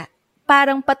siya,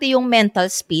 parang pati yung mental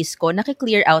space ko,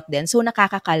 naki-clear out din. So,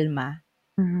 nakakakalma.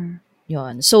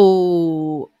 Yun.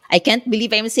 So, I can't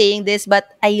believe I'm saying this, but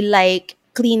I like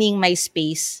cleaning my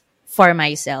space for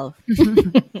myself.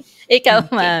 Ikaw,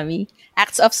 Mami.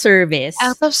 Acts of service.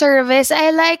 Acts of service,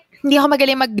 I like, hindi ako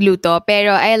magaling magluto,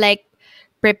 pero I like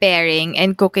preparing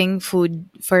and cooking food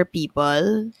for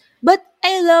people. But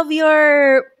I love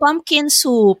your pumpkin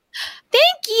soup.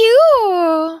 Thank you!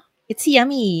 It's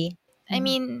yummy. I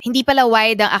mean, hindi pala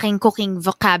wide ang aking cooking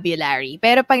vocabulary.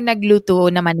 Pero pag nagluto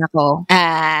naman ako,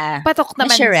 patok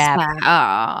naman masarap.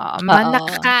 Oo.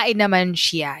 Nakakain naman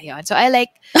siya. Yun. So, I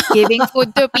like giving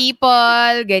food to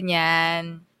people,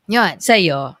 ganyan. Yun.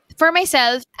 Sa'yo? For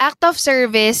myself, act of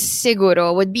service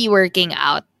siguro would be working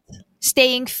out.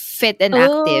 Staying fit and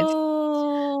active.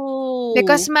 Oh.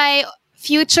 Because my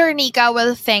future Nika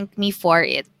will thank me for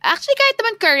it. Actually, kahit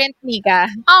naman current Nika.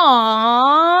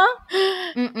 Aww.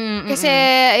 Kasi,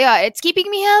 yeah, it's keeping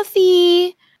me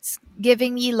healthy. It's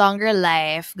giving me longer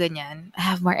life. Ganyan. I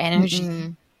have more energy.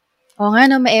 Oo nga,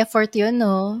 no, may effort yun,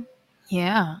 no?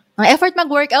 Yeah. Ang effort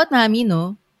mag-workout, Mami,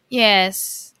 no?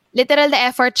 Yes. Literal na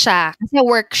effort siya. Kasi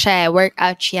work siya.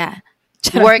 Workout siya.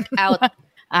 Workout.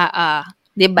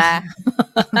 Diba?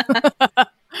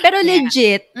 Pero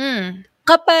legit,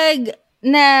 kapag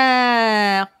na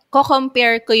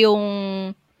ko-compare ko yung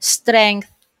strength,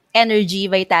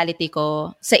 energy, vitality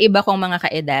ko sa iba kong mga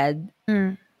kaedad,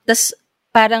 tas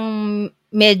parang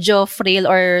medyo frail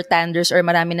or thunders or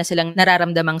marami na silang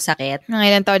nararamdamang sakit. Mga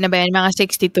ilang taon na ba yan? Mga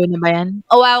 62 na ba yan?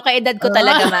 Oh, wow, kaedad ko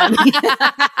talaga, Mami.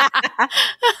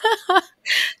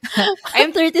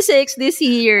 I'm 36 this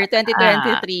year,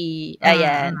 2023.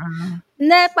 Ayan.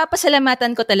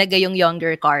 Napapasalamatan ko talaga yung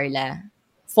younger Carla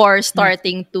for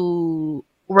starting to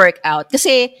work out.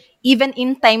 Kasi even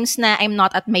in times na I'm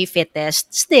not at my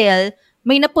fittest, still,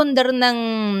 may napundar ng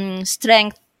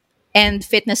strength and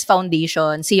fitness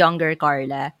foundation si younger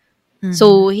Carla.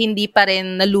 So, hindi pa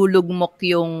rin nalulugmok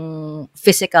yung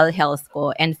physical health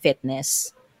ko and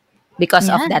fitness because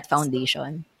of that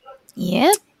foundation.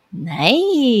 Yep.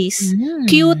 Nice.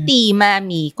 Cutie,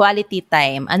 Mami. Quality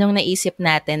time. Anong naisip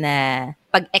natin na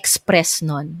pag-express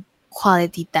nun?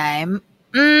 Quality time?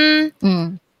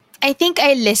 I think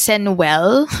I listen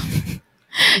well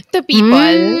to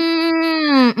people.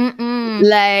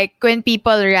 Like, when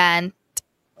people rant.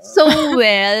 So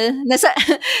well,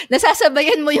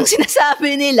 nasasabayan mo yung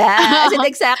sinasabi nila as in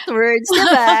exact words,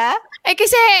 diba? Eh,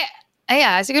 kasi,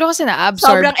 siguro kasi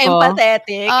na-absorb Sobrang ko.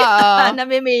 empathetic.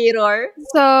 Na-mirror.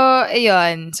 So,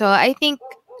 ayun. So, I think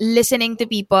listening to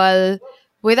people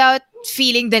without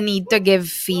feeling the need to give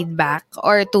feedback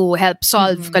or to help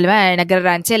solve,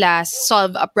 nagrarant sila,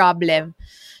 solve a problem.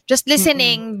 Just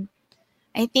listening,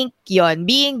 I think yon,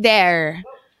 being there.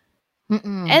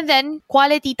 And then,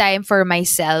 quality time for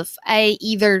myself. I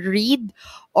either read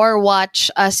or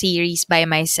watch a series by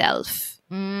myself.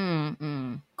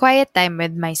 Quiet time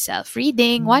with myself.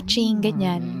 Reading, watching,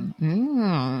 ganyan.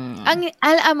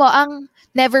 Alam mo, ang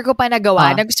never ko pa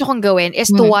nagawa, na gusto kong gawin,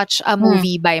 is to watch a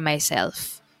movie by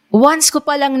myself. Once ko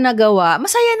palang nagawa,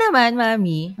 masaya naman,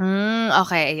 Mami.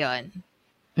 Okay, ayun.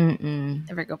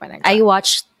 Never ko pa nagawa. I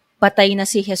watched Patay na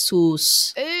si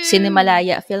Jesus.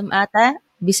 Cinemalaya film ata?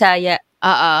 Bisaya.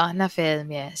 Oo, na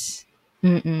film, yes.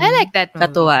 I like that movie.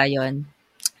 Katuwa yun.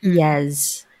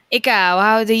 Yes. Ikaw,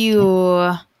 how do you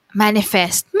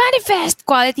manifest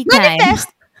quality time?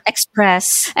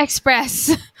 Express.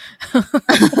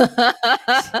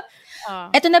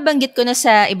 Ito nabanggit ko na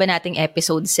sa iba nating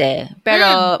episodes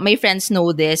Pero my friends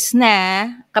know this na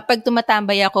kapag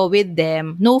tumatambay ako with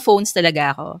them, no phones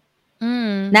talaga ako.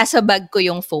 Nasa bag ko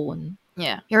yung phone.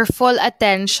 Yeah. Your full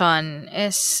attention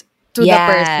is to the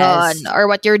person or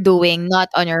what you're doing, not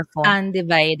on your phone.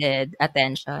 Undivided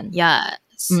attention.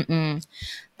 Yes.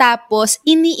 Tapos,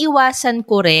 iniiwasan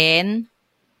ko rin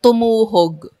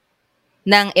tumuhog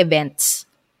ng events.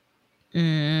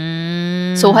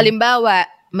 So, halimbawa,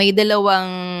 may dalawang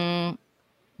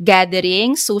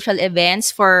gatherings, social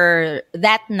events for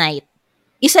that night.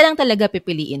 Isa lang talaga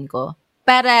pipiliin ko.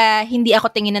 Para hindi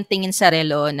ako tingin ng tingin sa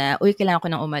relo na, uy, kailangan ko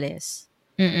nang umalis.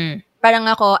 Parang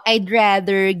ako, I'd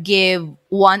rather give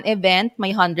one event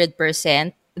my 100%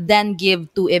 than give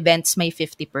two events my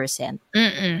 50%.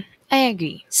 I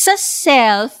agree. Sa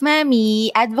self,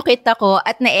 Mami, advocate ako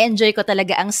at na-enjoy ko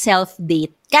talaga ang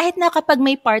self-date. Kahit na kapag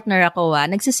may partner ako,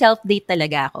 nagsi-self-date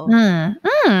talaga ako.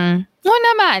 Oo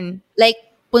naman. Like,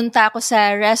 punta ako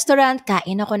sa restaurant,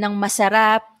 kain ako ng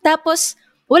masarap. Tapos,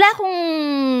 wala akong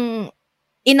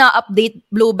ina-update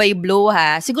blow by blow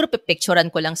Siguro pipicturean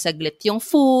ko lang saglit yung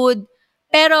food.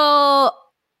 Pero,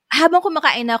 habang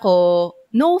kumakain ako,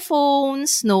 no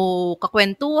phones, no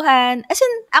kakwentuhan. As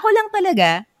in, ako lang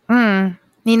talaga.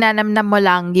 Ninanamnam mo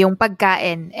lang yung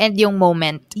pagkain and yung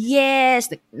moment. Yes.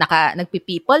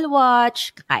 Nagpi-people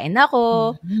watch, kakain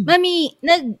ako. Mami,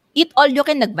 nag-eat all you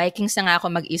can, nag-Vikings na nga ako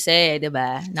mag-isa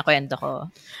diba? Nakwento ko.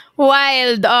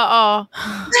 Wild, oo.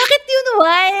 Bakit yun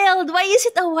wild? Why is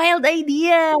it a wild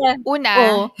idea? Una,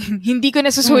 hindi ko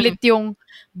nasusulit yung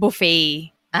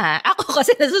buffet. Ako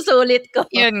kasi nasusulit ko.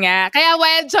 Yun nga. Kaya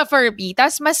wild siya for me.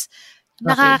 Tapos mas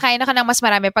nakakain ako ng mas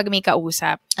marami pag may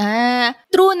kausap.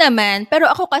 True naman. Pero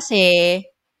ako kasi,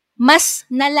 mas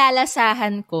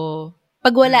nalalasahan ko pag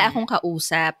wala akong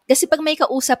kausap. Kasi pag may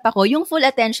kausap ako, yung full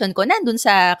attention ko nandun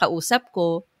sa kausap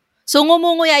ko. So,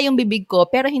 ngumunguya yung bibig ko,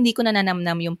 pero hindi ko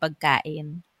nananamnam yung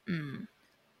pagkain.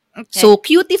 Okay. So,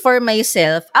 cutie for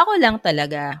myself, ako lang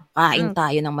talaga. Kain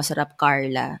tayo ng masarap,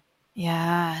 Carla.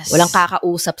 Yes. Walang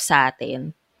kakausap sa atin.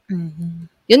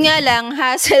 Yun nga lang,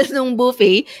 hassle nung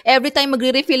buffet, every time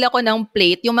magre-refill ako ng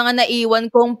plate, yung mga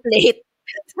naiwan kong plate,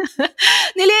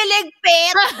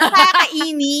 nililigpit,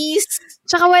 nakakainis.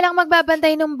 Tsaka walang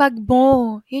magbabantay ng bag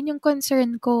mo. Yun yung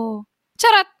concern ko.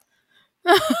 Charot!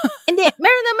 Hindi,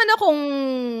 meron naman akong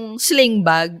sling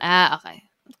bag.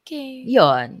 Okay.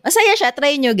 Yun. Masaya siya.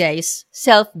 Try nyo, guys.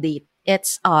 Self-date.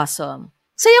 It's awesome.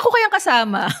 Saya ko kayang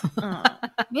kasama.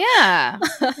 Yeah.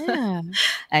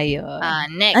 Ayun.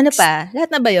 Next. Ano pa?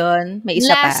 Lahat na ba yun? May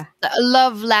isa Last, pa.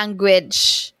 love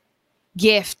language.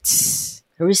 Gifts.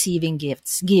 Receiving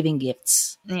gifts. Giving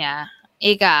gifts. Yeah.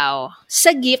 Ikaw.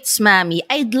 Sa gifts, Mami,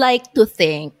 I'd like to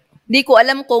think, di ko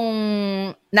alam kung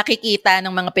nakikita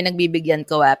ng mga pinagbibigyan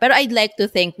ko pero I'd like to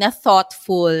think na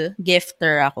thoughtful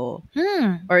gifter ako.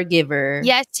 Or giver.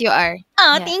 Yes, you are.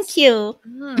 Yes. Thank you.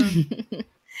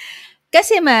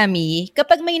 Kasi, Mami,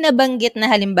 kapag may nabanggit na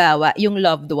halimbawa yung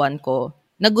loved one ko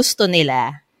na gusto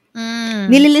nila,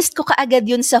 nililist ko kaagad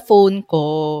yun sa phone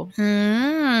ko.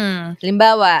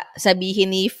 Halimbawa,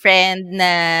 sabihin ni friend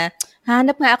na,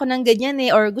 hanap nga ako ng ganyan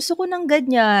or gusto ko ng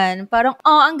ganyan. Parang,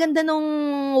 ang ganda nung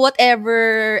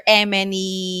whatever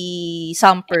ni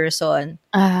some person.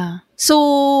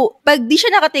 So, pag di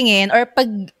siya nakatingin or pag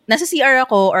nasa CR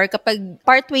ako or kapag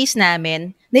part ways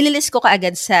namin, nililist ko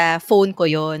kaagad sa phone ko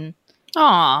yon.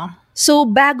 So,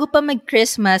 bago pa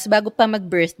mag-Christmas, bago pa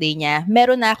mag-birthday niya,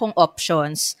 meron na akong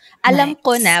options. Alam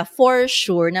ko na for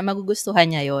sure na magugustuhan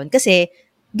niya yon. Kasi,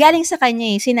 galing sa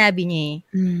kanya sinabi niya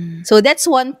So, that's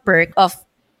one perk of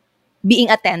being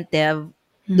attentive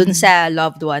dun sa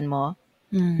loved one mo.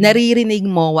 Naririnig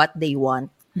mo what they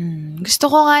want. Gusto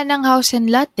ko nga ng house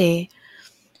and lot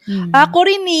Ako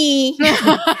rin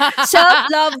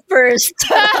Self-love first.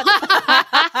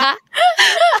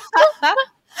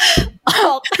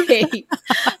 Okay.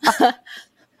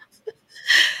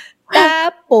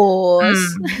 Tapos,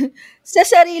 sa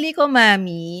sarili ko,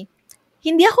 Mami,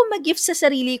 hindi ako mag-gift sa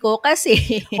sarili ko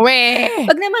kasi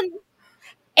pag naman,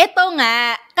 eto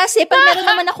nga, kasi pag meron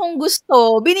naman akong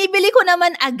gusto, binibili ko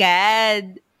naman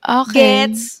agad. Okay.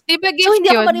 Gets? Di ba So, gift hindi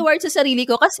ako yun? ma-reward sa sarili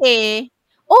ko kasi,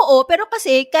 oo, pero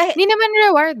kasi kahit, Hindi naman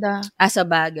reward sa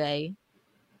bagay.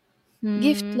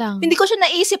 Gift lang. Hindi ko siya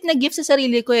naisip na gift sa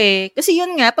sarili ko eh. Kasi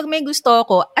yun nga, pag may gusto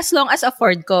ako, as long as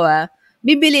afford ko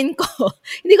bibilin ko.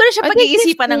 Hindi ko na siya O, di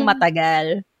pag-iisipan gift ng yun. matagal.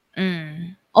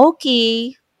 Mm.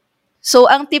 Okay. So,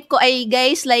 ang tip ko ay,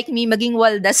 guys, like me, maging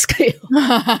waldas kayo.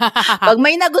 Pag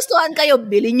may nagustuhan kayo,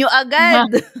 bilhin nyo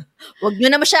agad. Huwag nyo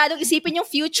na masyadong isipin yung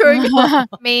future nyo.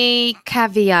 May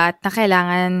caveat na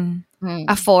kailangan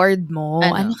afford mo.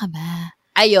 Ano? Ano ka ba?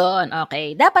 Ayun,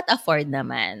 okay. Dapat afford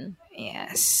naman.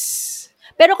 Yes.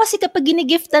 Pero kasi kapag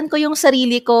ginigiftan ko yung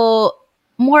sarili ko,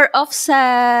 more of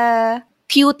sa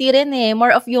cutie rin eh.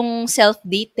 More of yung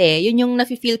self-date eh. Yun yung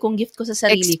nafe-feel kong gift ko sa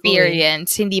sarili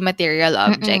Experience, hindi material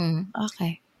object.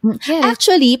 Okay. Yeah.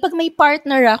 Actually, pag may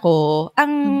partner ako,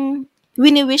 ang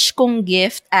wini-wish kong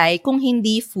gift ay, kung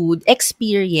hindi food,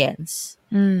 experience.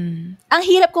 Ang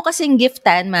hirap ko kasing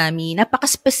giftan, mami.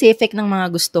 Napaka-specific ng mga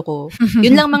gusto ko.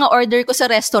 Yun lang mga order ko sa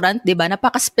restaurant, di ba?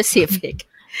 Napaka-specific.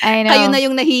 I know. Kayo na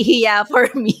yung nahihiya for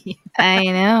me.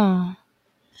 I know.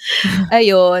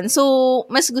 Ayun. So,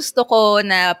 mas gusto ko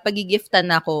na pagigiftan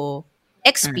ako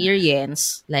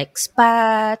experience. Like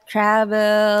spa,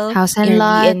 travel, House and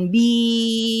lot. Airbnb,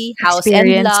 house and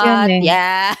Experience lot. yun eh.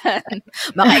 Yan.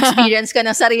 Maka-experience ka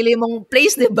ng sarili mong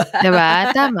place, di ba?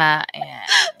 Diba? Tama.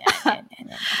 Yan.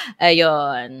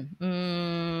 Ayun.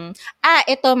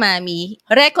 Ito, mami.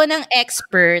 Reko ng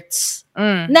experts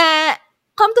na,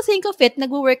 come to think of it,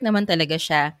 nag-work naman talaga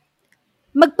siya.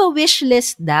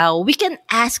 Magpa-wishlist daw. We can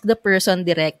ask the person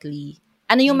directly.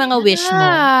 Ano yung mga wish mo?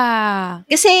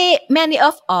 Kasi many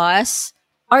of us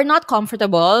are not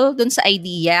comfortable dun sa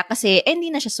idea kasi hindi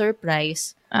na siya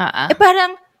surprise.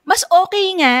 Parang, mas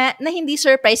okay nga na hindi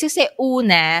surprise kasi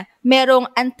una, merong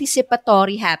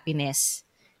anticipatory happiness.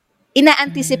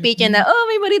 Ina-anticipate niya na,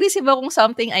 may marireceive akong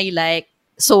something I like.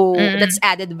 So, that's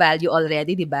added value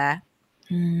already, di ba?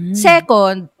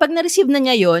 Second, pag na-receive na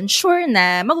niya yon, sure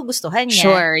na, magugustuhan niya.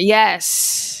 Sure, yes.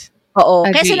 Oo.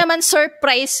 Agree. Kasi naman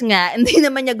surprise nga, hindi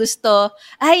naman niya gusto.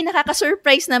 Ay,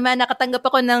 nakaka-surprise naman, nakatanggap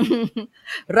ako ng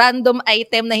random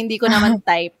item na hindi ko naman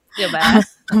type. Diba?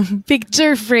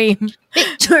 Picture frame.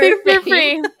 Picture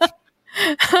frame.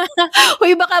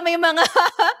 Uy, baka may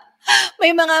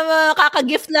mga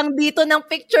makaka-gift lang dito ng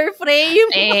picture frame.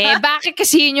 Bakit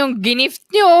kasi yun yung ginift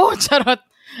nyo? Charot.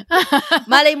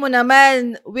 Malay mo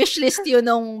naman, wishlist yun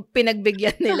nung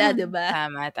pinagbigyan nila, diba?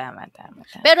 Tama.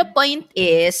 Pero point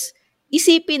is,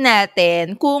 isipin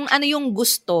natin kung ano yung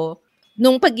gusto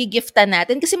nung pag-giftan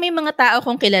natin. Kasi may mga tao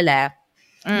kong kilala,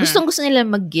 gustong-gusto nila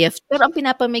mag-gift, pero ang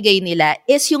pinapamigay nila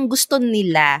is yung gusto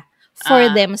nila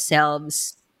for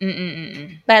themselves.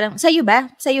 Parang, sa'yo ba?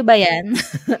 Sa'yo ba yan?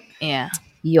 Yeah.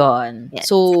 Yon. Yes.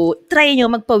 So, try nyo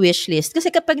magpa-wishlist. Kasi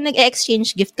kapag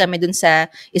nag-exchange gift kami dun sa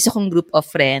isa kong group of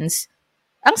friends,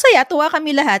 ang saya, tuwa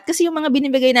kami lahat kasi yung mga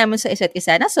binibigay namin sa isa't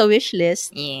isa, nasa wishlist.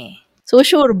 Yeah. So,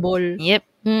 sureball. Yep.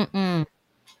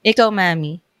 Ikaw,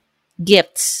 mami.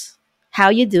 Gifts. How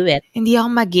you do it? Hindi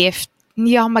ako mag-gift.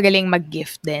 Hindi ako magaling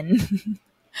mag-gift din.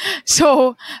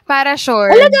 So, para sure.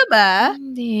 Talaga ba?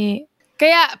 Hindi.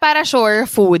 Kaya, para sure,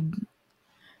 food.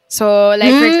 So,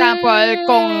 like, for example,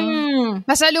 kung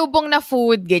masalubong na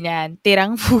food, ganyan,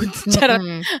 tirang food, charot.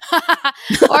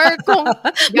 Or kung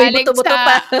galing buto-buto sa,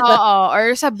 pa.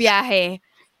 or sa biyahe,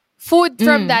 food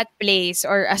from that place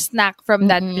or a snack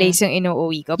from that place yung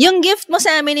inuuwi ko. Yung gift mo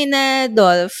sa amin ni na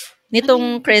Dolph,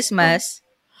 nitong Christmas,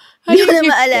 Ano hindi ko na yung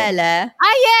gift maalala.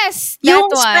 Yes!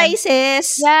 Yung That one. spices.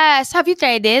 Yes. Have you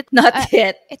tried it? Not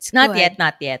yet. It's Not good.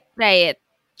 yet. Try it.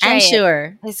 I'm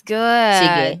sure. It's good.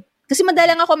 Sige. Kasi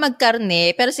madalang ako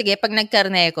magkarne, pero sige, pag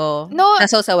nagkarne ko, No.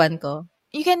 nasawsawan ko.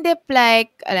 You can dip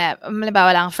like,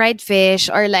 halimbawa lang, fried fish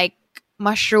or like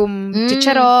mushroom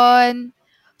chicharon,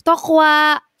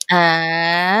 tokwa.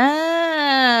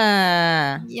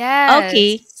 Yes.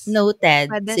 Okay.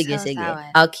 Noted. Pwede Sige.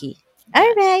 sausawan. Okay.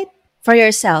 Alright. For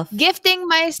yourself. Gifting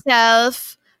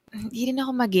myself, hindi rin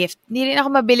ako mag-gift. Hindi rin ako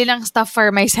mabili ng stuff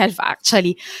for myself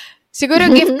actually. Siguro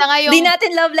gift na nga yung... Di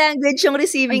natin love language yung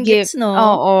receiving gifts, no?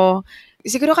 Oo.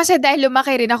 Siguro kasi dahil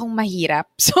lumaki rin akong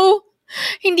mahirap. So,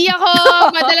 hindi ako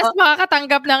madalas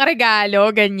makakatanggap ng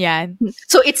regalo, ganyan.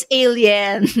 So, it's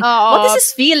alien. Oo. What is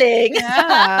this feeling?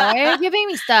 Yeah, you're giving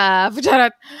me stuff.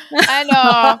 Charot.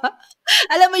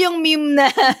 Alam mo yung meme na,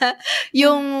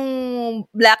 yung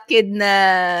black kid na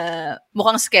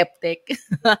mukhang skeptic.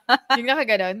 Yung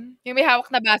nakaganon. Yung may hawak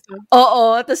na baso.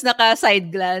 Oo, tapos naka-side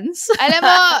glance. Alam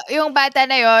mo, yung bata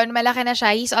na yon, malaki na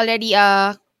siya. He's already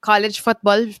a college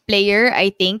football player,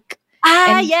 I think.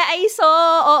 And yeah, I saw.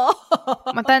 Oo.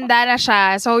 matanda na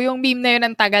siya. So, yung meme na yun,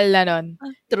 ang tagal na nun.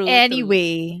 True, true.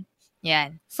 Anyway,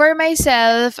 yan. For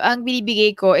myself, ang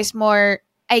binibigay ko is more,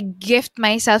 I gift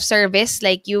myself service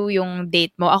like you, yung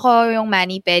date mo. Ako, yung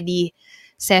mani-pedi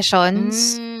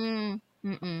sessions. Yun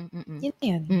na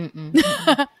yun.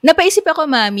 Napaisip ako,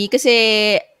 Mami,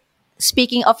 kasi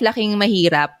speaking of laking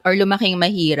mahirap or lumaking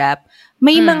mahirap,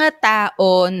 may mga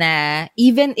tao na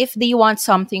even if they want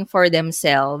something for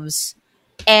themselves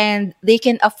and they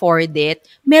can afford it,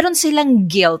 meron silang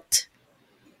guilt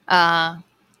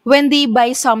when they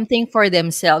buy something for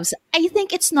themselves. I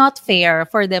think it's not fair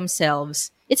for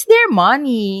themselves. It's their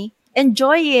money.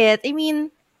 Enjoy it. I mean,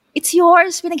 it's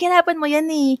yours. Pinaghirapan mo yan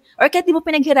eh. Or kahit di mo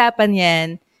pinaghirapan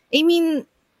yan. I mean,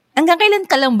 hanggang kailan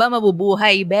ka lang ba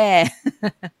mabubuhay, be?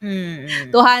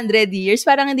 200 years?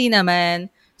 Parang hindi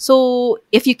naman. So,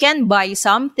 if you can buy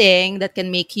something that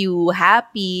can make you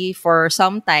happy for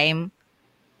some time,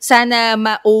 sana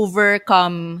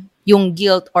ma-overcome yung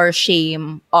guilt or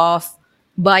shame of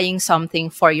buying something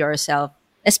for yourself.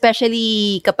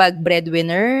 Especially kapag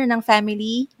breadwinner ng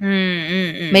family,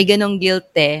 may ganong guilt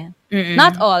eh.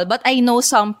 Not all, but I know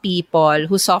some people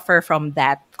who suffer from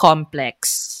that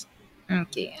complex.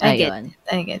 Okay. I get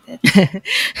it.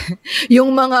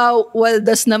 Yung mga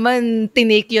waldas naman,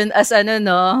 tinake yun as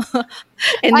enabling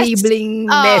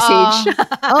message.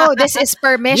 Oh, this is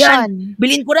permission. Yan,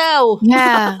 bilhin ko raw.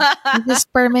 Yeah. This is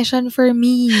permission for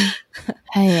me.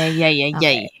 Ay.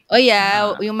 Okay. O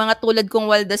yeah, yung mga tulad kong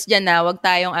waldas dyan wag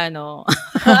tayong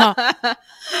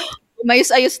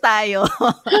umayos-ayos tayo.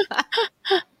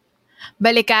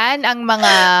 Balikan ang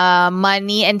mga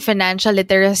money and financial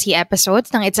literacy episodes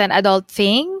ng It's an Adult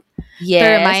Thing to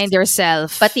remind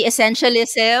yourself. Pati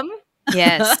essentialism.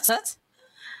 Yes.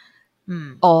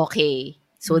 Okay.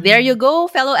 So there you go,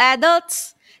 fellow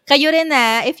adults. Kayo rin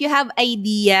if you have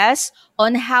ideas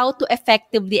on how to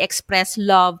effectively express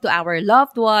love to our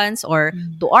loved ones or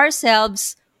to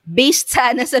ourselves, based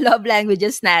sana sa love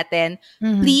languages natin,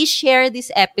 please share this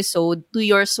episode to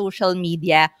your social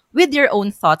media with your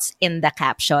own thoughts in the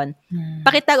caption.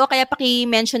 Pakitag o kaya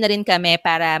paki-mention na rin kami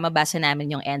para mabasa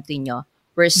namin yung entry nyo.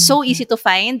 We're so easy to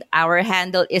find. Our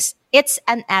handle is It's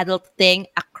an Adult Thing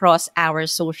across our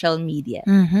social media.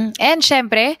 And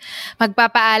syempre,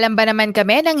 magpapaalam ba naman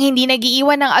kami ng hindi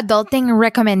nag-iiwan ng adulting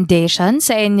recommendation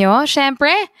sa inyo?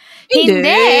 Syempre,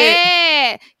 hindi!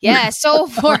 Yeah, so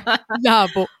for...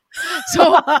 Labo.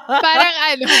 So, parang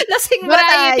lasing ba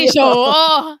variety tayo? show.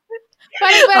 Oh,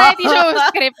 parang variety show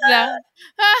script lang.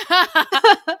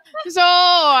 So,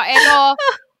 ito,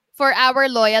 for our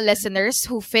loyal listeners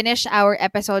who finish our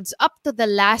episodes up to the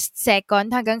last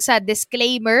second hanggang sa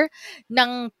disclaimer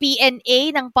ng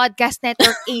PNA ng Podcast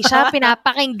Network Asia,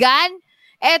 pinapakinggan.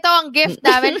 Ito ang gift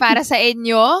namin para sa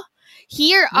inyo.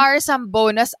 Here are some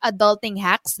bonus adulting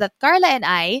hacks that Carla and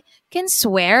I can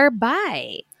swear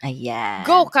by. Ayan.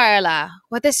 Go, Carla.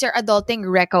 What is your adulting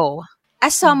reco?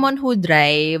 As someone who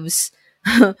drives,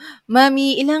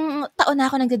 Mami, ilang taon na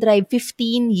ako nagdadrive?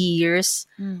 15 years.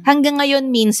 Hanggang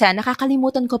ngayon, minsan,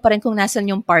 nakakalimutan ko pa rin kung nasan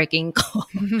yung parking ko.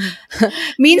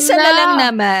 Minsan na lang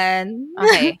naman.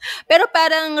 Okay. Pero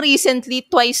parang recently,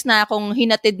 twice na akong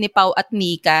hinatid ni Pau at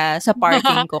Nika sa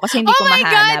parking ko kasi hindi ko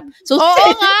mahanap. God! So, Oo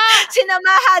nga!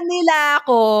 sinamahan nila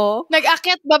ako.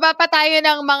 Nag-akyat baba pa tayo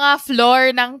ng mga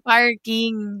floor ng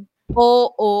parking.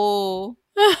 Oo.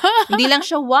 Hindi lang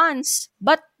siya once,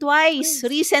 but twice,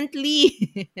 recently.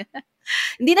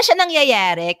 Hindi na siya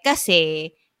nangyayari kasi,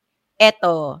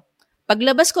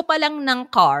 paglabas ko pa lang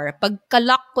ng car,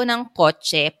 pagka-lock ko ng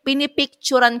kotse,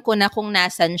 pinipicturan ko na kung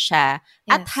nasan siya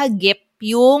at hagip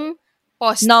yung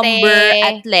Poste. number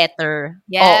at letter.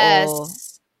 Yes. Oo.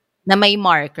 Na may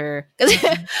marker. Kasi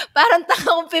parang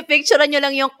kung pipicturan nyo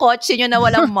lang yung kotse nyo na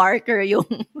walang marker, yung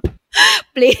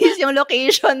place, yung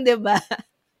location, di ba?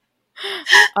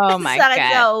 Oh my Sakit God.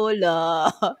 sa ulo.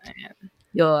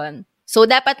 Yun. So,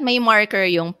 dapat may marker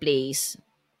yung place.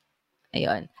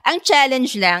 Ayun. Ang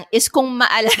challenge lang is kung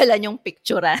maalala yung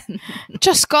picturean.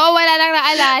 Diyos ko, wala lang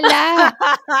naalala.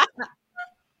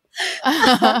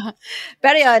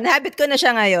 Pero yun, habit ko na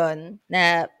siya ngayon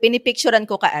na pinipicturean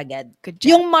ko kaagad. Good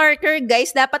job. Yung marker, guys,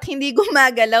 dapat hindi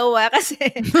gumagalaw kasi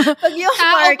pag yung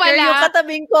marker, pala. yung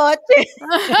katabing kotse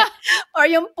or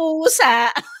yung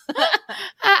pusa,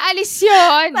 Aalis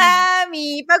yun.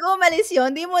 Mami, pag umalis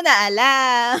yun, di mo na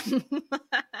alam.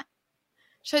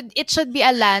 It should be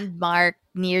a landmark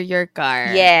near your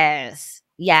car. Yes.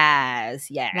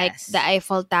 Like the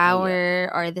Eiffel Tower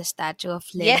or the Statue of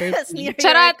Liberty. Yes, near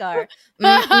Charot! your car.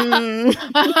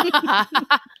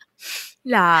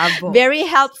 Labo. Very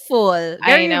helpful.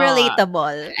 Very I know.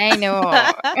 relatable. I know.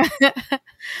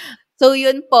 So,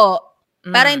 yun po.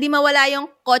 Para hindi mawala yung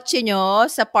kotse nyo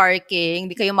sa parking,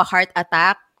 hindi kayo ma-heart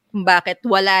attack kung bakit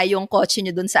wala yung kotse nyo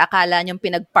dun sa akala nyong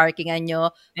pinag-parkingan nyo.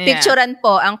 Picturean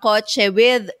po ang kotse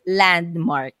with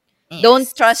landmark. Yes. Don't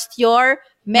trust your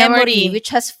memory, Memory. which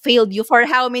has failed you for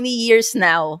how many years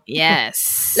now? Yes.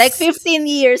 Like 15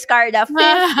 years, Carda.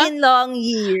 15 long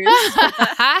years.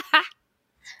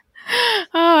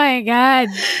 Oh my God.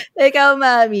 Ikaw,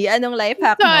 Mami, anong life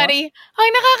hack mo? Sorry.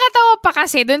 Ang nakakatawa pa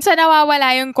kasi dun sa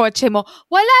nawawala yung kotse mo,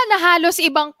 wala na halos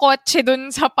ibang kotse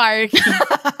dun sa parking.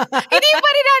 Hindi pa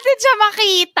rin natin siya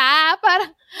makita.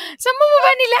 Parang, saan mo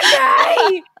ba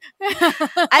nilagay?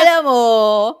 Alam mo,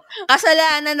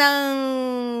 kasalanan ng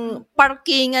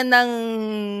parkingan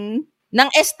ng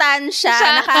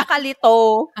estansya,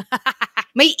 nakakalito.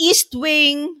 May east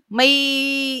wing, may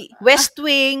west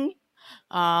wing.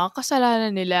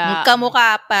 Kasalanan nila.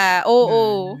 Kamukha pa.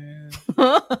 Oo.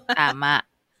 Tama.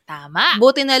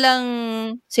 Buti na lang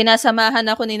sinasamahan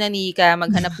ako ni Nanika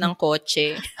maghanap ng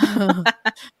kotse.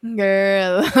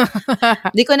 Girl.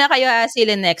 Di ko na kayo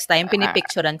hasilin next time.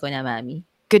 Pinipicturean ko na, Mami.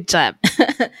 Good job.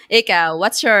 Ikaw,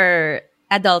 what's your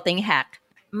adulting hack?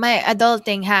 My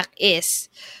adulting hack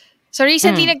is, so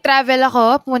recently nag-travel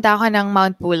ako, pumunta ako ng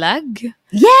Mount Pulag.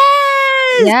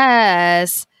 Yes! Yes.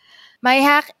 My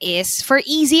hack is, for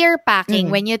easier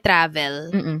packing when you travel,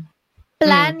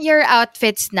 plan your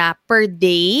outfits na per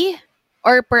day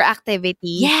or per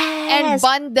activity and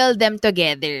bundle them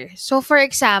together. So, for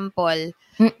example,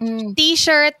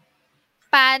 t-shirt,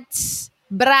 pants,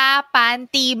 bra,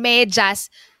 panty, medyas,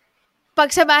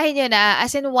 pagsamahin nyo na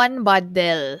as in one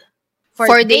bundle.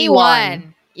 For day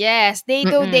one. Yes, day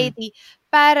 2, day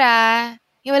 3. Para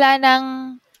wala nang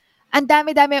ang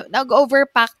dami-dami,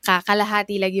 nag-overpack ka,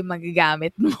 kalahati lang yung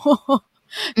magagamit mo.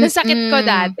 Nasakit ko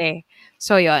dati.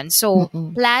 So, yon. So,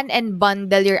 plan and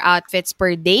bundle your outfits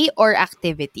per day or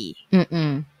activity.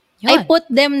 I put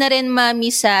them na rin,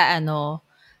 Mami, sa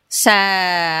sa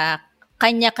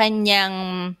kanya-kanyang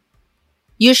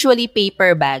usually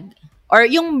paper bag. Or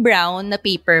yung brown na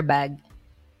paper bag.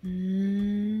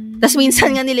 Tapos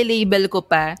minsan nga nililabel ko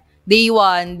pa, day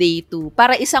 1, day 2,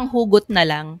 para isang hugot na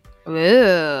lang.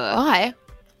 Ooh, okay.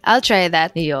 I'll try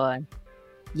that. Yun.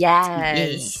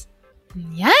 Yes.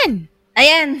 Yan.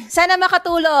 Ayan, sana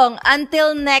makatulong.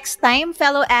 Until next time,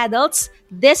 fellow adults,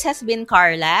 this has been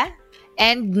Carla.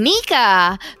 And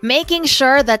Nika, making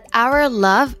sure that our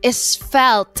love is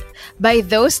felt by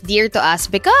those dear to us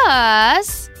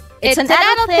because it's an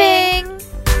adult thing.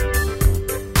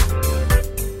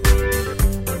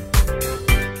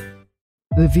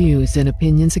 The views and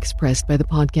opinions expressed by the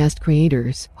podcast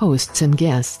creators, hosts, and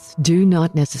guests do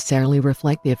not necessarily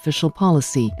reflect the official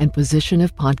policy and position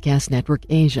of Podcast Network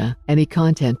Asia. Any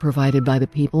content provided by the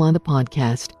people on the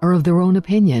podcast are of their own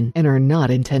opinion and are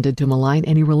not intended to malign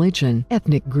any religion,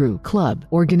 ethnic group, club,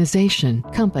 organization,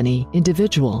 company,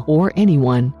 individual, or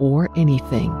anyone or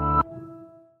anything.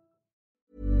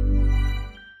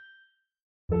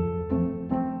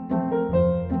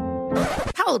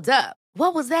 Hold up.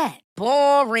 What was that?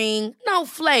 Boring. No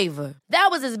flavor. That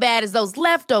was as bad as those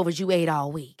leftovers you ate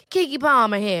all week. Keke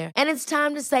Palmer here, and it's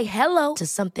time to say hello to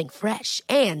something fresh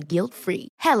and guilt-free.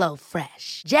 Hello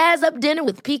Fresh. Jazz up dinner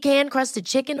with pecan-crusted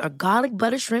chicken or garlic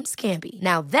butter shrimp scampi.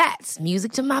 Now that's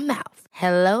music to my mouth.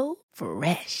 Hello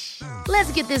Fresh.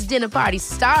 Let's get this dinner party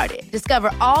started.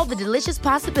 Discover all the delicious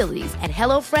possibilities at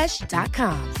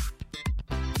hellofresh.com.